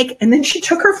that people make? And then she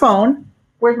took her phone.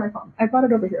 Where's my phone? I brought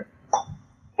it over here.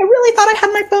 I really thought I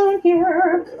had my phone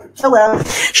here. Hello.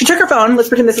 She took her phone. Let's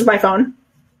pretend this is my phone,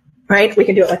 right? We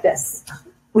can do it like this.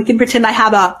 We can pretend I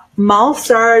have a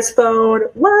Malstar's phone.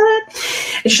 What?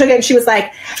 And she took it and she was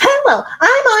like, hello,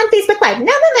 I'm on Facebook Live.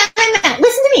 No.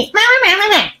 Listen to me.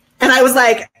 And I was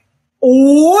like,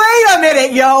 wait a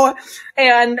minute, yo.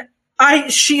 And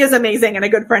she is amazing and a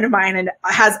good friend of mine and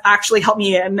has actually helped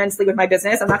me immensely with my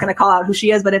business. I'm not going to call out who she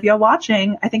is, but if you're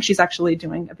watching, I think she's actually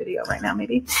doing a video right now,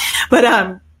 maybe.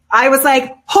 But, I was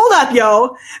like, hold up,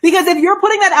 yo. Because if you're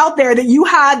putting that out there that you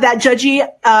had that judgy,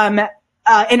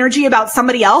 energy about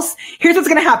somebody else, here's what's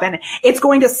going to happen. It's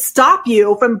going to stop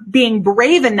you from being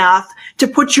brave enough to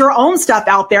put your own stuff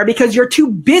out there because you're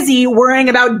too busy worrying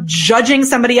about judging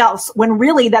somebody else, when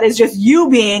really that is just you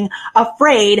being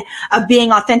afraid of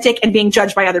being authentic and being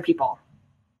judged by other people.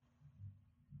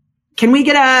 Can we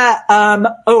get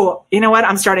oh, you know what?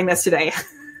 I'm starting this today.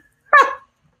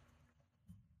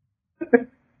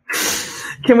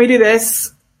 Can we do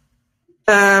this?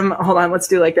 Hold on. Let's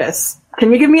do like this.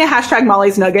 Can you give me a hashtag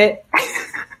Molly's Nugget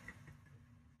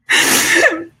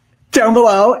down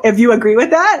below if you agree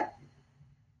with that?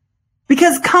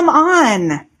 Because come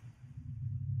on.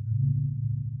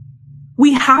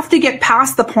 We have to get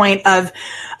past the point of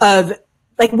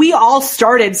like we all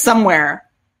started somewhere,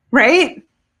 right?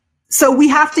 So we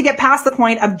have to get past the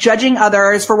point of judging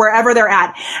others for wherever they're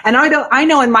at. And I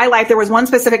know in my life, there was one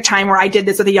specific time where I did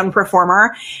this with a young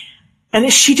performer,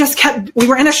 and she just we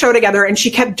were in a show together, and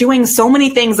she kept doing so many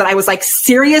things that I was like,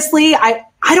 seriously, I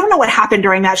don't know what happened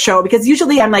during that show, because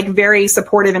usually I'm like very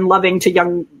supportive and loving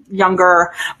to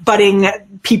younger budding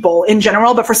people in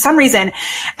general. But for some reason,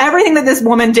 everything that this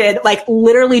woman did, like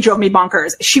literally drove me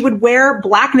bonkers. She would wear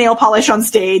black nail polish on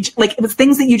stage. Like it was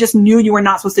things that you just knew you were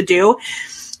not supposed to do.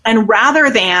 And rather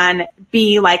than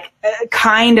be like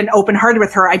kind and open hearted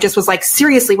with her, I just was like,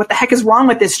 seriously, what the heck is wrong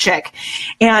with this chick?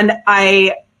 And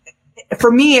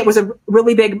for me, it was a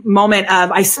really big moment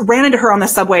of, I ran into her on the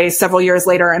subway several years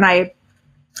later, and I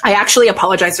actually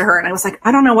apologized to her, and I was like,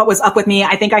 I don't know what was up with me.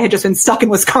 I think I had just been stuck in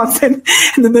Wisconsin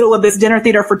in the middle of this dinner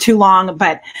theater for too long.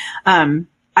 But,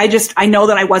 I know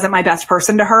that I wasn't my best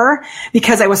person to her,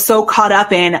 because I was so caught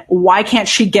up in why can't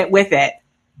she get with it?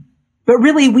 But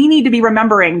really, we need to be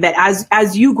remembering that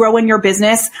as you grow in your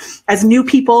business, as new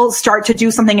people start to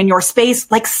do something in your space,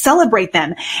 like celebrate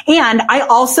them. And I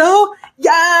also,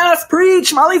 yes,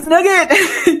 preach, Molly's Nugget.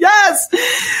 Yes.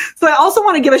 So I also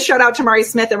want to give a shout out to Mari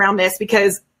Smith around this,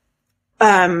 because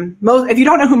if you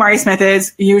don't know who Mari Smith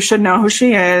is, you should know who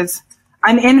she is.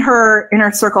 I'm in her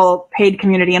Inner Circle paid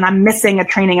community, and I'm missing a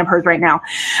training of hers right now.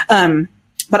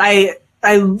 But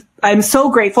I'm so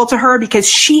grateful to her, because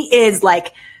she is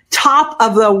like top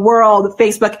of the world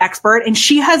Facebook expert. And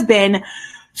she has been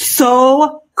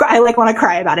I like want to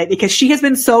cry about it, because she has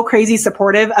been so crazy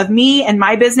supportive of me and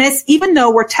my business, even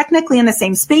though we're technically in the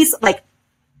same space. Like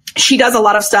she does a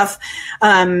lot of stuff.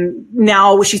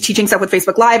 Now she's teaching stuff with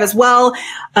Facebook Live as well.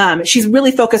 She's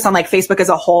really focused on like Facebook as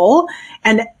a whole.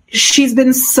 And she's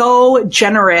been so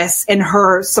generous in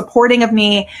her supporting of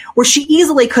me, where she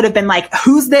easily could have been like,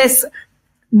 who's this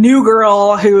new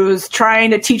girl who's trying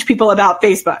to teach people about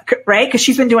Facebook, right? Because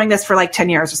she's been doing this for like 10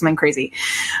 years or something crazy.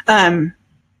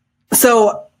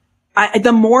 So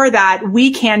the more that we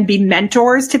can be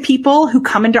mentors to people who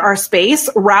come into our space,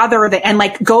 rather than, and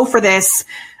like go for this.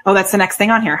 Oh, that's the next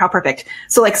thing on here. How perfect.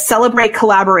 So like celebrate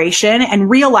collaboration and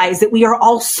realize that we are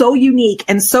all so unique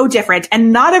and so different,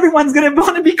 and not everyone's going to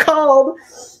want to be called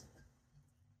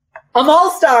a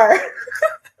Mall-star.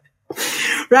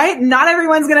 Right? Not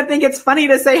everyone's going to think it's funny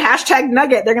to say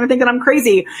 #nugget. They're going to think that I'm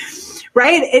crazy.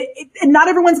 Right? Not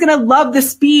everyone's going to love the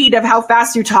speed of how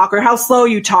fast you talk, or how slow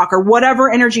you talk, or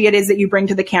whatever energy it is that you bring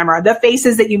to the camera, the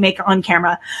faces that you make on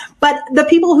camera. But the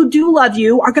people who do love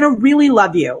you are going to really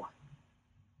love you.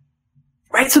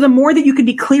 Right? So the more that you can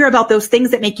be clear about those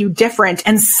things that make you different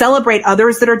and celebrate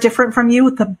others that are different from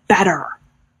you, the better.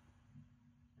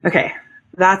 Okay.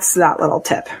 That's that little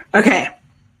tip. Okay.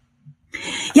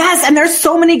 Yes, and there's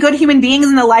so many good human beings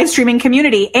in the live streaming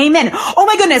community. Amen. Oh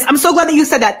my goodness, I'm so glad that you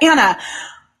said that. Anna,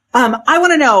 I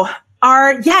want to know,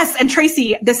 yes, and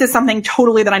Tracy, this is something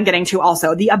totally that I'm getting to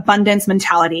also, the abundance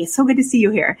mentality. So good to see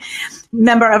you here.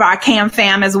 Member of our CAM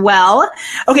fam as well.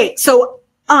 Okay, so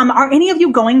are any of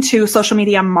you going to Social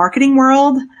Media Marketing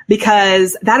World?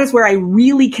 Because that is where I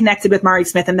really connected with Mari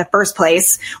Smith in the first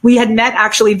place. We had met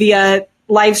actually via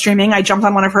live streaming. I jumped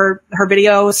on one of her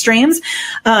video streams.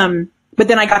 But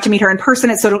then I got to meet her in person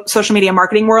at Social Media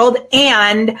Marketing World,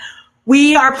 and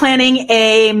we are planning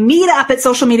a meetup at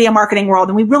Social Media Marketing World.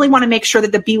 And we really want to make sure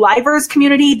that the Be Livers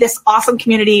community, this awesome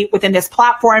community within this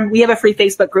platform, we have a free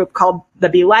Facebook group called the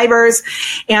Be Livers.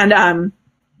 And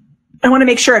I want to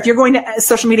make sure if you're going to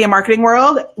Social Media Marketing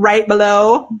World, right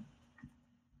below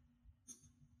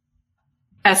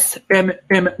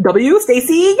SMMW,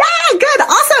 Stacy. Yeah, good.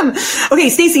 Awesome. Okay,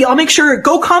 Stacy, I'll make sure,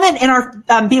 go comment in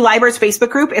our Be Livers Facebook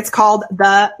group. It's called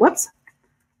the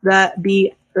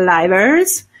Be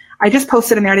Livers. I just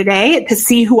posted in there today to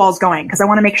see who all's going, because I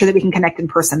want to make sure that we can connect in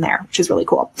person there, which is really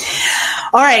cool.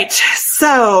 All right.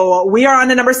 So we are on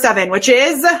to number 7, which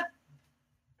is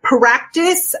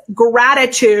practice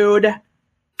gratitude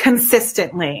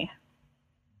consistently.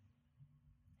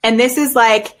 And this is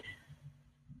like,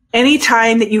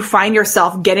 anytime that you find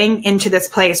yourself getting into this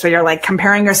place where you're like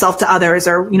comparing yourself to others,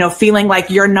 or, feeling like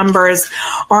your numbers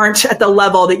aren't at the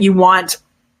level that you want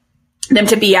them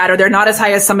to be at, or they're not as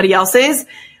high as somebody else's,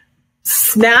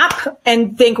 snap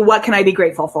and think, what can I be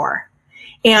grateful for?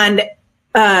 And,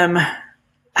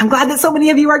 I'm glad that so many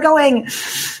of you are going.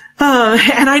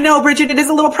 And I know, Bridget, it is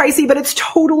a little pricey, but it's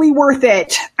totally worth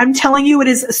it. I'm telling you, it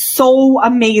is so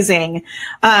amazing.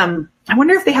 I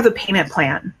wonder if they have a payment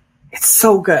plan. It's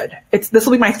so good. This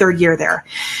will be my 3rd year there.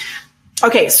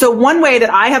 Okay, so one way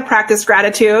that I have practiced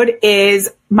gratitude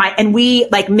is and we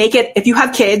like make it, if you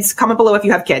have kids, comment below if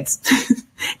you have kids.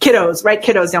 Kiddos, right?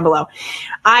 Kiddos down below.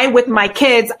 With my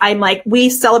kids, I'm like, we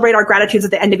celebrate our gratitudes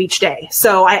at the end of each day.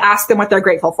 So I ask them what they're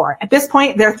grateful for. At this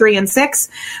point, they're 3 and 6.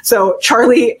 So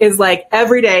Charlie is like,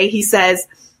 every day he says,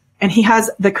 and he has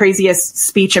the craziest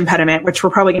speech impediment, which we're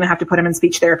probably going to have to put him in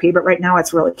speech therapy, but right now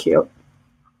it's really cute.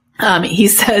 He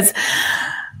says,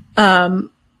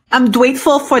 I'm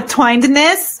grateful for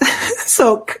kindness.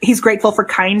 So he's grateful for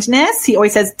kindness. He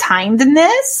always says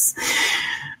kindness,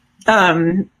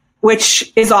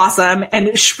 which is awesome. And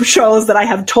it shows that I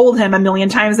have told him a million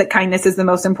times that kindness is the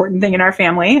most important thing in our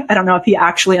family. I don't know if he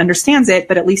actually understands it,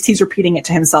 but at least he's repeating it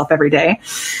to himself every day.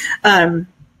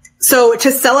 So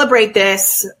to celebrate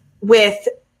this with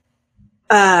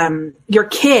your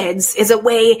kids is a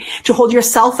way to hold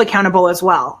yourself accountable as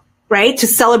well. Right? To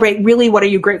celebrate really what are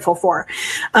you grateful for?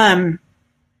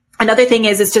 Another thing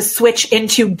is to switch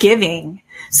into giving.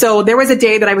 So there was a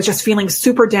day that I was just feeling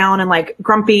super down and like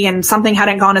grumpy and something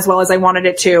hadn't gone as well as I wanted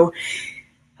it to.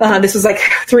 This was like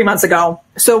 3 months ago.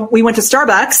 So we went to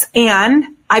Starbucks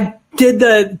and I did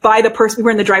we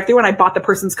were in the drive-thru and I bought the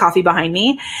person's coffee behind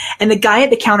me. And the guy at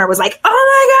the counter was like, oh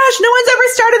my gosh, no one's ever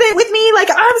started it with me. Like,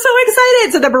 I'm so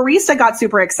excited. So the barista got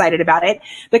super excited about it.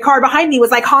 The car behind me was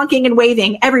like honking and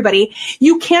waving. Everybody,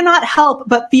 you cannot help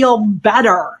but feel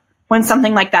better when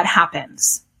something like that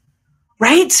happens,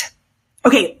 right?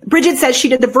 Okay, Bridget says she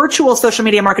did the virtual social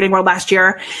media marketing world last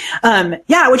year.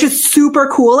 Which is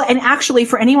super cool. And actually,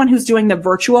 for anyone who's doing the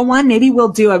virtual one, maybe we'll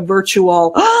do a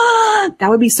virtual. That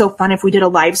would be so fun if we did a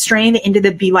live stream into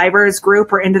the Be Livers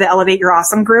group or into the Elevate Your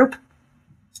Awesome group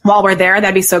while we're there.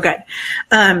 That'd be so good.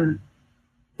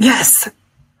 Yes.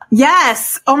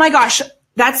 Oh my gosh.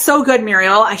 That's so good,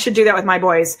 Muriel. I should do that with my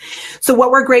boys. So what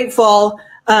we're grateful,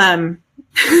 about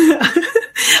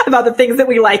the things that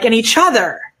we like in each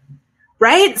other.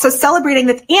 Right? So celebrating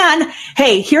that. And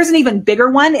hey, here's an even bigger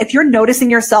one. If you're noticing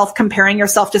yourself comparing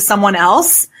yourself to someone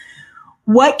else,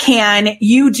 what can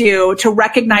you do to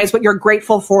recognize what you're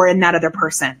grateful for in that other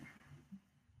person?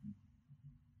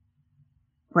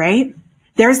 Right?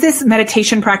 There's this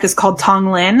meditation practice called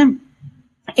Tonglen.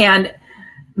 And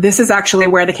this is actually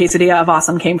where the quesadilla of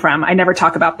awesome came from. I never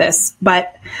talk about this,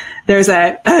 but there's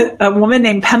a woman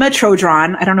named Pema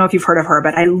Chodron. I don't know if you've heard of her,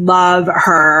 but I love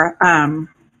her.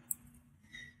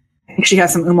 I think she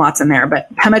has some umlauts in there,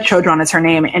 but Pema Chodron is her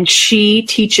name. And she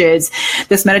teaches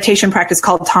this meditation practice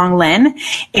called Tonglen.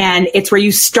 And it's where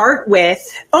you start with,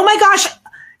 oh my gosh,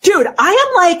 dude, I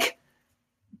am like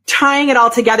tying it all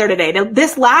together today. Now,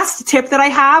 this last tip that I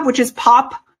have, which is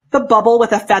pop the bubble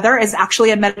with a feather, is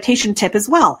actually a meditation tip as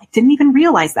well. I didn't even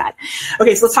realize that.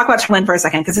 Okay, so let's talk about Tonglen for a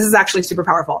second, because this is actually super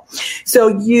powerful. So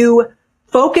you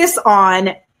focus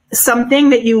on something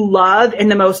that you love in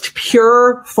the most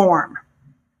pure form.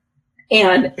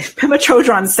 And Pema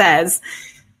Chodron says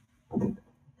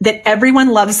that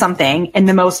everyone loves something in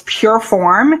the most pure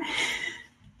form,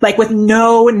 like with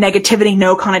no negativity,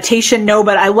 no connotation, no,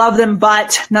 but I love them,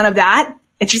 but none of that.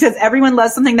 And she says everyone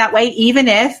loves something that way, even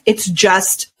if it's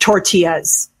just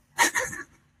tortillas.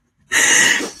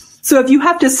 So if you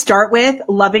have to start with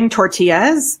loving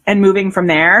tortillas and moving from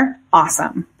there,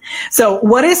 awesome. So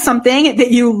what is something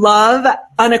that you love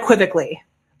unequivocally?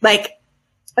 Like,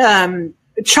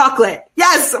 chocolate.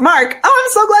 Yes, Mark. Oh,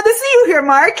 I'm so glad to see you here,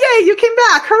 Mark. Yay, you came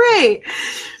back. Hooray.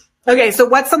 Okay, so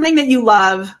what's something that you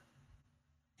love,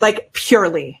 like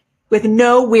purely, with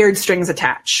no weird strings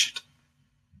attached?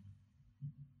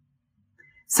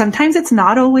 Sometimes it's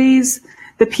not always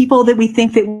the people that we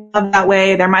think that we love that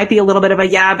way. There might be a little bit of a,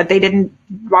 yeah, but they didn't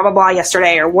blah, blah, blah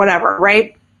yesterday or whatever,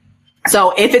 right?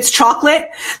 So if it's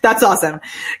chocolate, that's awesome.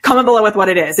 Comment below with what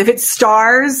it is. If it's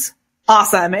stars,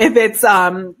 awesome. If it's,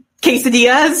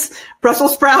 quesadillas,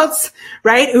 Brussels sprouts,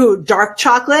 right? Ooh, dark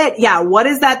chocolate. Yeah. What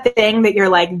is that thing that you're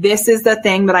like, this is the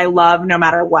thing that I love no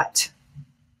matter what?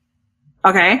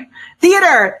 Okay.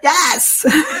 Theater. Yes.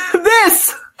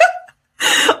 This.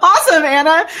 Awesome,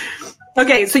 Anna.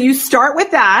 Okay. So you start with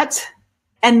that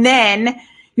and then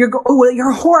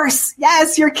your horse.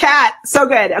 Yes. Your cat. So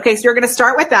good. Okay. So you're going to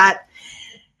start with that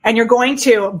and you're going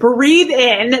to breathe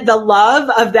in the love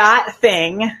of that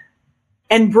thing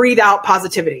and breathe out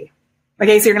positivity.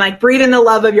 Okay, so you're going to like breathe in the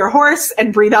love of your horse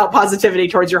and breathe out positivity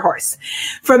towards your horse.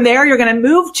 From there, you're going to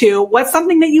move to what's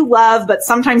something that you love, but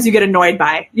sometimes you get annoyed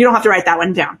by. You don't have to write that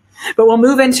one down. But we'll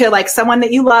move into like someone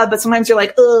that you love, but sometimes you're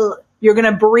like, ugh. You're going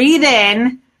to breathe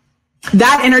in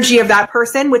that energy of that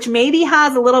person, which maybe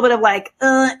has a little bit of like,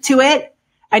 to it.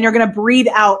 And you're going to breathe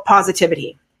out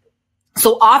positivity.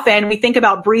 So often we think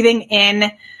about breathing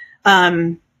in,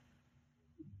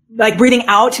 like breathing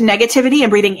out negativity and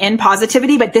breathing in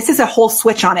positivity, but this is a whole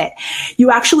switch on it. You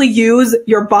actually use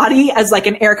your body as like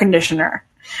an air conditioner.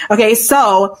 Okay.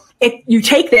 So if you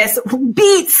take this,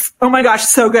 beats, oh my gosh,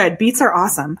 so good. Beats are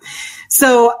awesome.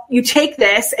 So you take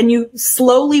this and you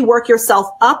slowly work yourself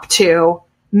up to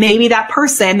maybe that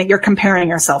person that you're comparing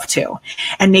yourself to.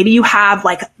 And maybe you have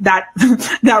like that,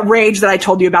 that rage that I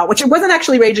told you about, which it wasn't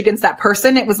actually rage against that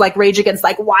person. It was like rage against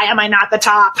like, why am I not the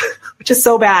top? Which is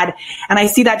so bad. And I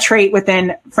see that trait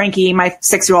within Frankie, my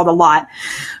 6-year-old, a lot.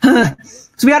 So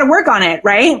we got to work on it,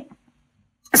 right?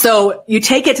 So you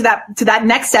take it to that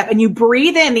next step and you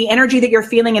breathe in the energy that you're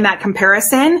feeling in that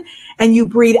comparison, and you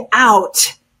breathe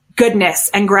out goodness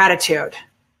and gratitude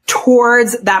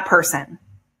towards that person.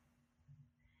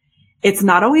 It's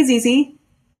not always easy,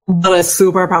 but it's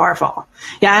super powerful.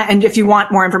 Yeah. And if you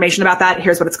want more information about that,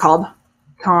 here's what it's called.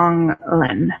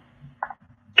 Tonglen.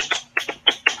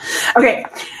 Okay.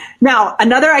 Now,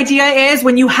 another idea is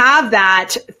when you have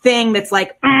that thing that's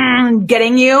like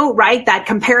getting you, right? That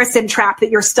comparison trap that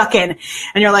you're stuck in,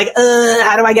 and you're like,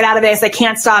 how do I get out of this? I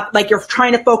can't stop. Like, you're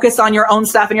trying to focus on your own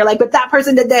stuff, and you're like, but that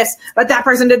person did this, but that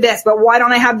person did this, but why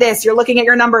don't I have this? You're looking at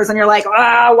your numbers and you're like,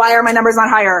 why are my numbers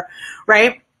not higher?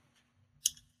 Right?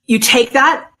 You take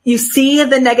that, you see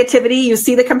the negativity, you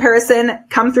see the comparison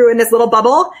come through in this little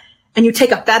bubble, and you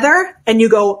take a feather and you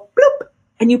go bloop,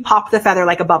 and you pop the feather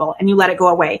like a bubble and you let it go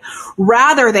away,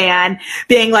 rather than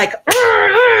being like,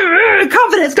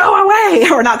 confidence, go away,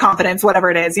 or not confidence,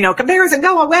 whatever it is, comparison,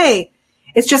 go away.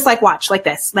 It's just like, watch, like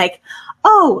this, like,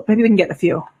 oh, maybe we can get a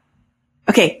few.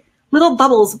 Okay. Little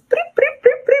bubbles.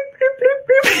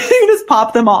 You just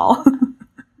pop them all.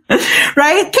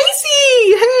 Right?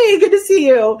 Casey, hey, good to see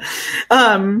you.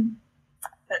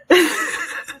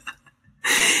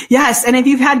 Yes. And if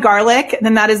you've had garlic,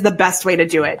 then that is the best way to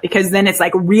do it, because then it's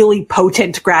like really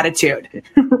potent gratitude.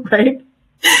 Right?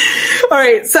 All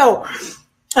right. So,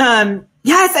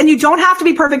 yes. And you don't have to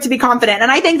be perfect to be confident.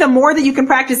 And I think the more that you can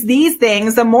practice these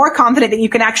things, the more confident that you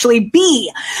can actually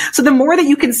be. So the more that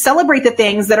you can celebrate the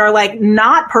things that are like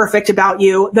not perfect about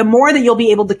you, the more that you'll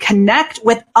be able to connect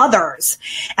with others,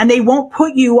 and they won't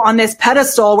put you on this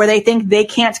pedestal where they think they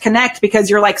can't connect because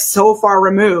you're like so far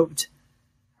removed.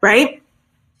 Right?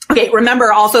 Okay.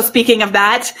 Remember, also speaking of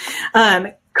that,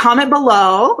 comment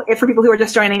below, if for people who are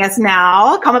just joining us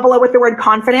now, comment below with the word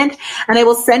confident, and I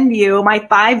will send you my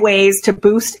 5 ways to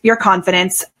boost your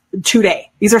confidence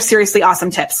today. These are seriously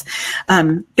awesome tips.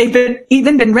 They've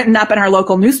been written up in our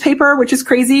local newspaper, which is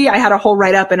crazy. I had a whole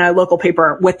write-up in a local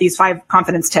paper with these 5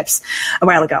 confidence tips a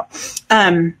while ago.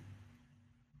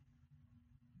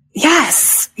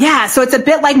 Yes. Yeah. So it's a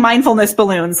bit like mindfulness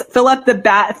balloons. Fill up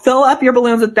your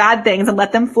balloons with bad things and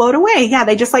let them float away. Yeah.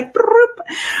 They just like,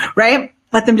 right?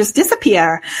 Let them just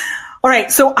disappear. All right.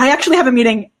 So I actually have a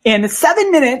meeting in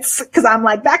 7 minutes because I'm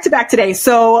like back to back today.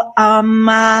 So,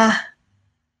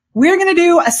 we're going to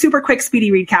do a super quick speedy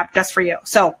recap just for you.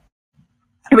 So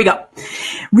here we go.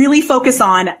 Really focus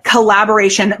on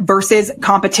collaboration versus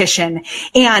competition.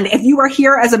 And if you are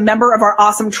here as a member of our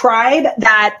awesome tribe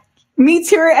that meets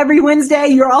here every Wednesday,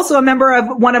 you're also a member of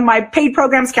one of my paid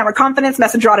programs, Camera Confidence,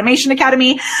 Messenger Automation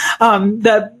Academy,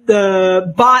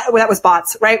 the bot, well, that was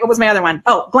bots, right? What was my other one?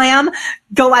 Oh, Glam,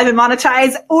 Go Live and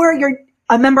Monetize, or you're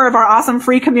a member of our awesome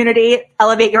free community,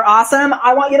 Elevate Your Awesome.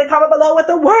 I want you to comment below with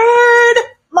the word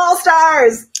Mall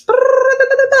Stars.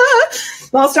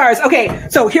 Mall Stars. Okay.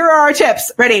 So here are our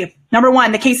tips. Ready? Number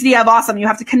 1, the quesadilla of awesome. You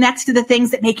have to connect to the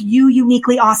things that make you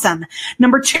uniquely awesome.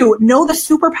 Number 2, know the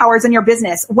superpowers in your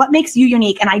business. What makes you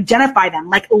unique, and identify them.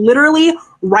 Like literally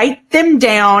write them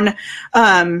down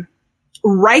and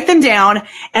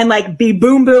like be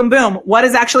boom, boom, boom. What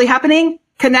is actually happening?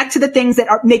 Connect to the things that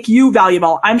make you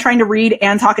valuable. I'm trying to read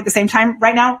and talk at the same time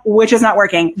right now, which is not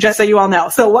working, just so you all know.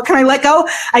 So what can I let go?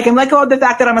 I can let go of the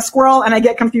fact that I'm a squirrel and I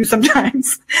get confused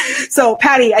sometimes. So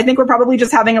Patty, I think we're probably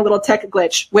just having a little tech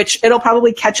glitch, which it'll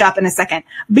probably catch up in a second.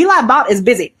 BLab Bot is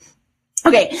busy.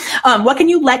 Okay. What can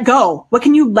you let go? What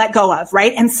can you let go of,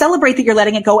 right? And celebrate that you're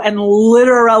letting it go, and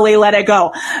literally let it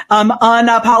go.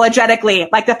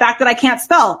 Unapologetically, like the fact that I can't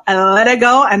spell, I let it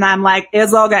go. And I'm like,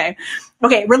 it's okay.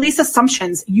 Okay. Release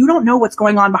assumptions. You don't know what's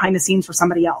going on behind the scenes for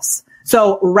somebody else.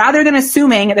 So rather than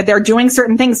assuming that they're doing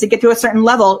certain things to get to a certain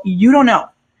level, you don't know.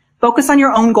 Focus on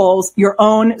your own goals, your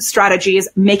own strategies,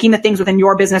 making the things within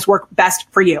your business work best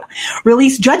for you.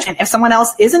 Release judgment. If someone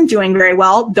else isn't doing very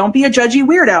well, don't be a judgy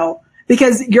weirdo,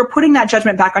 because you're putting that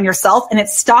judgment back on yourself and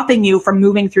it's stopping you from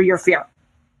moving through your fear.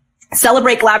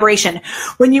 Celebrate collaboration.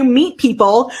 When you meet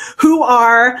people who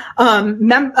are in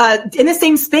the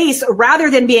same space,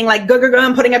 rather than being like, go,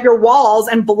 and putting up your walls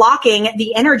and blocking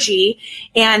the energy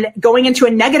and going into a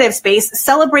negative space,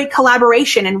 celebrate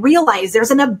collaboration and realize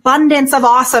there's an abundance of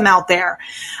awesome out there.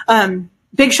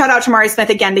 Big shout out to Mari Smith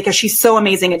again, because she's so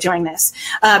amazing at doing this.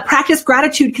 Practice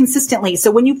gratitude consistently. So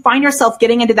when you find yourself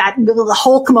getting into that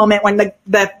Hulk moment when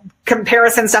the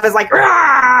comparison stuff is like,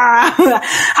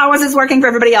 how is this working for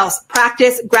everybody else?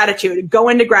 Practice gratitude. Go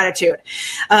into gratitude.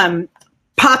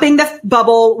 Popping the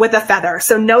bubble with a feather.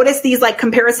 So notice these like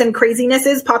comparison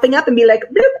crazinesses popping up and be like,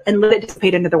 bloop, and let it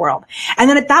dissipate into the world. And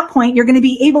then at that point, you're going to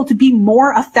be able to be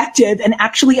more effective and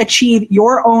actually achieve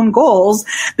your own goals,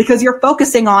 because you're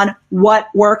focusing on what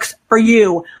works for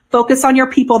you. Focus on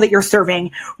your people that you're serving,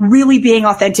 really being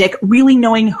authentic, really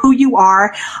knowing who you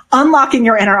are, unlocking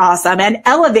your inner awesome and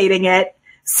elevating it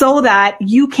so that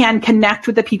you can connect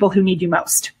with the people who need you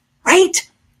most, right?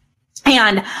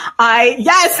 And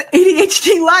yes,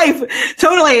 ADHD life.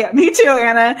 Totally. Me too,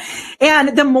 Anna.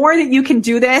 And the more that you can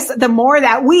do this, the more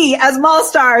that we as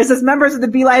Stars, as members of the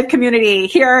Be Live community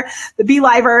here, the Be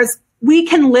Livers, we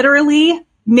can literally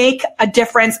make a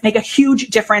difference, make a huge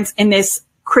difference in this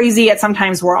crazy at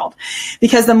sometimes world.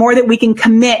 Because the more that we can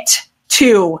commit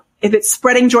to, if it's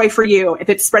spreading joy for you, if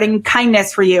it's spreading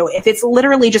kindness for you, if it's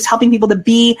literally just helping people to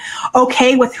be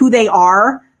okay with who they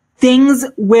are, things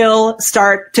will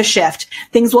start to shift.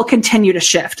 Things will continue to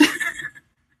shift.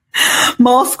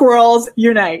 Mall squirrels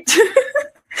unite.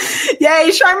 Yay,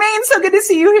 Charmaine, so good to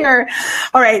see you here.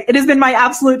 All right, it has been my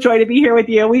absolute joy to be here with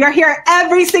you. We are here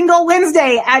every single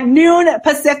Wednesday at noon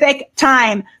Pacific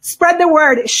time. Spread the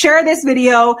word, share this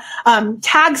video,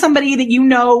 tag somebody that you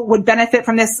know would benefit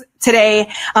from this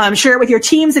today. Share it with your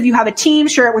teams if you have a team,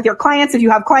 share it with your clients if you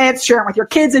have clients, share it with your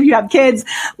kids if you have kids.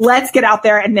 Let's get out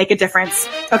there and make a difference.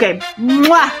 Okay,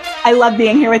 mwah! I love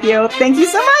being here with you. Thank you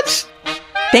so much.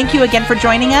 Thank you again for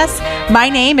joining us. My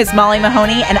name is Molly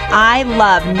Mahoney, and I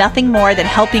love nothing more than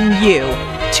helping you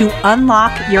to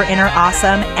unlock your inner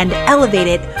awesome and elevate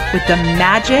it with the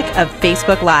magic of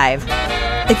Facebook Live.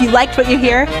 If you liked what you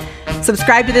hear,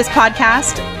 subscribe to this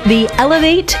podcast, the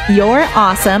Elevate Your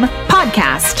Awesome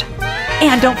podcast.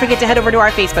 And don't forget to head over to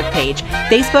our Facebook page,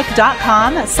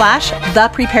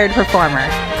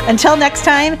 facebook.com/thepreparedperformer. Until next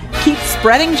time, keep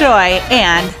spreading joy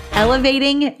and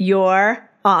elevating your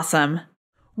awesome.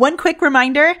 One quick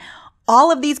reminder, all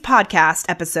of these podcast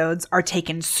episodes are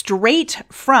taken straight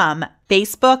from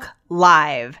Facebook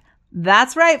Live.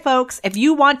 That's right, folks. If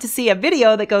you want to see a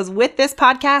video that goes with this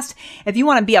podcast, if you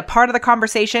want to be a part of the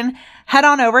conversation, head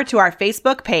on over to our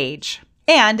Facebook page.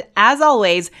 And as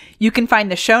always, you can find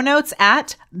the show notes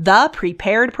at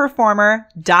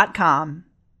thepreparedperformer.com.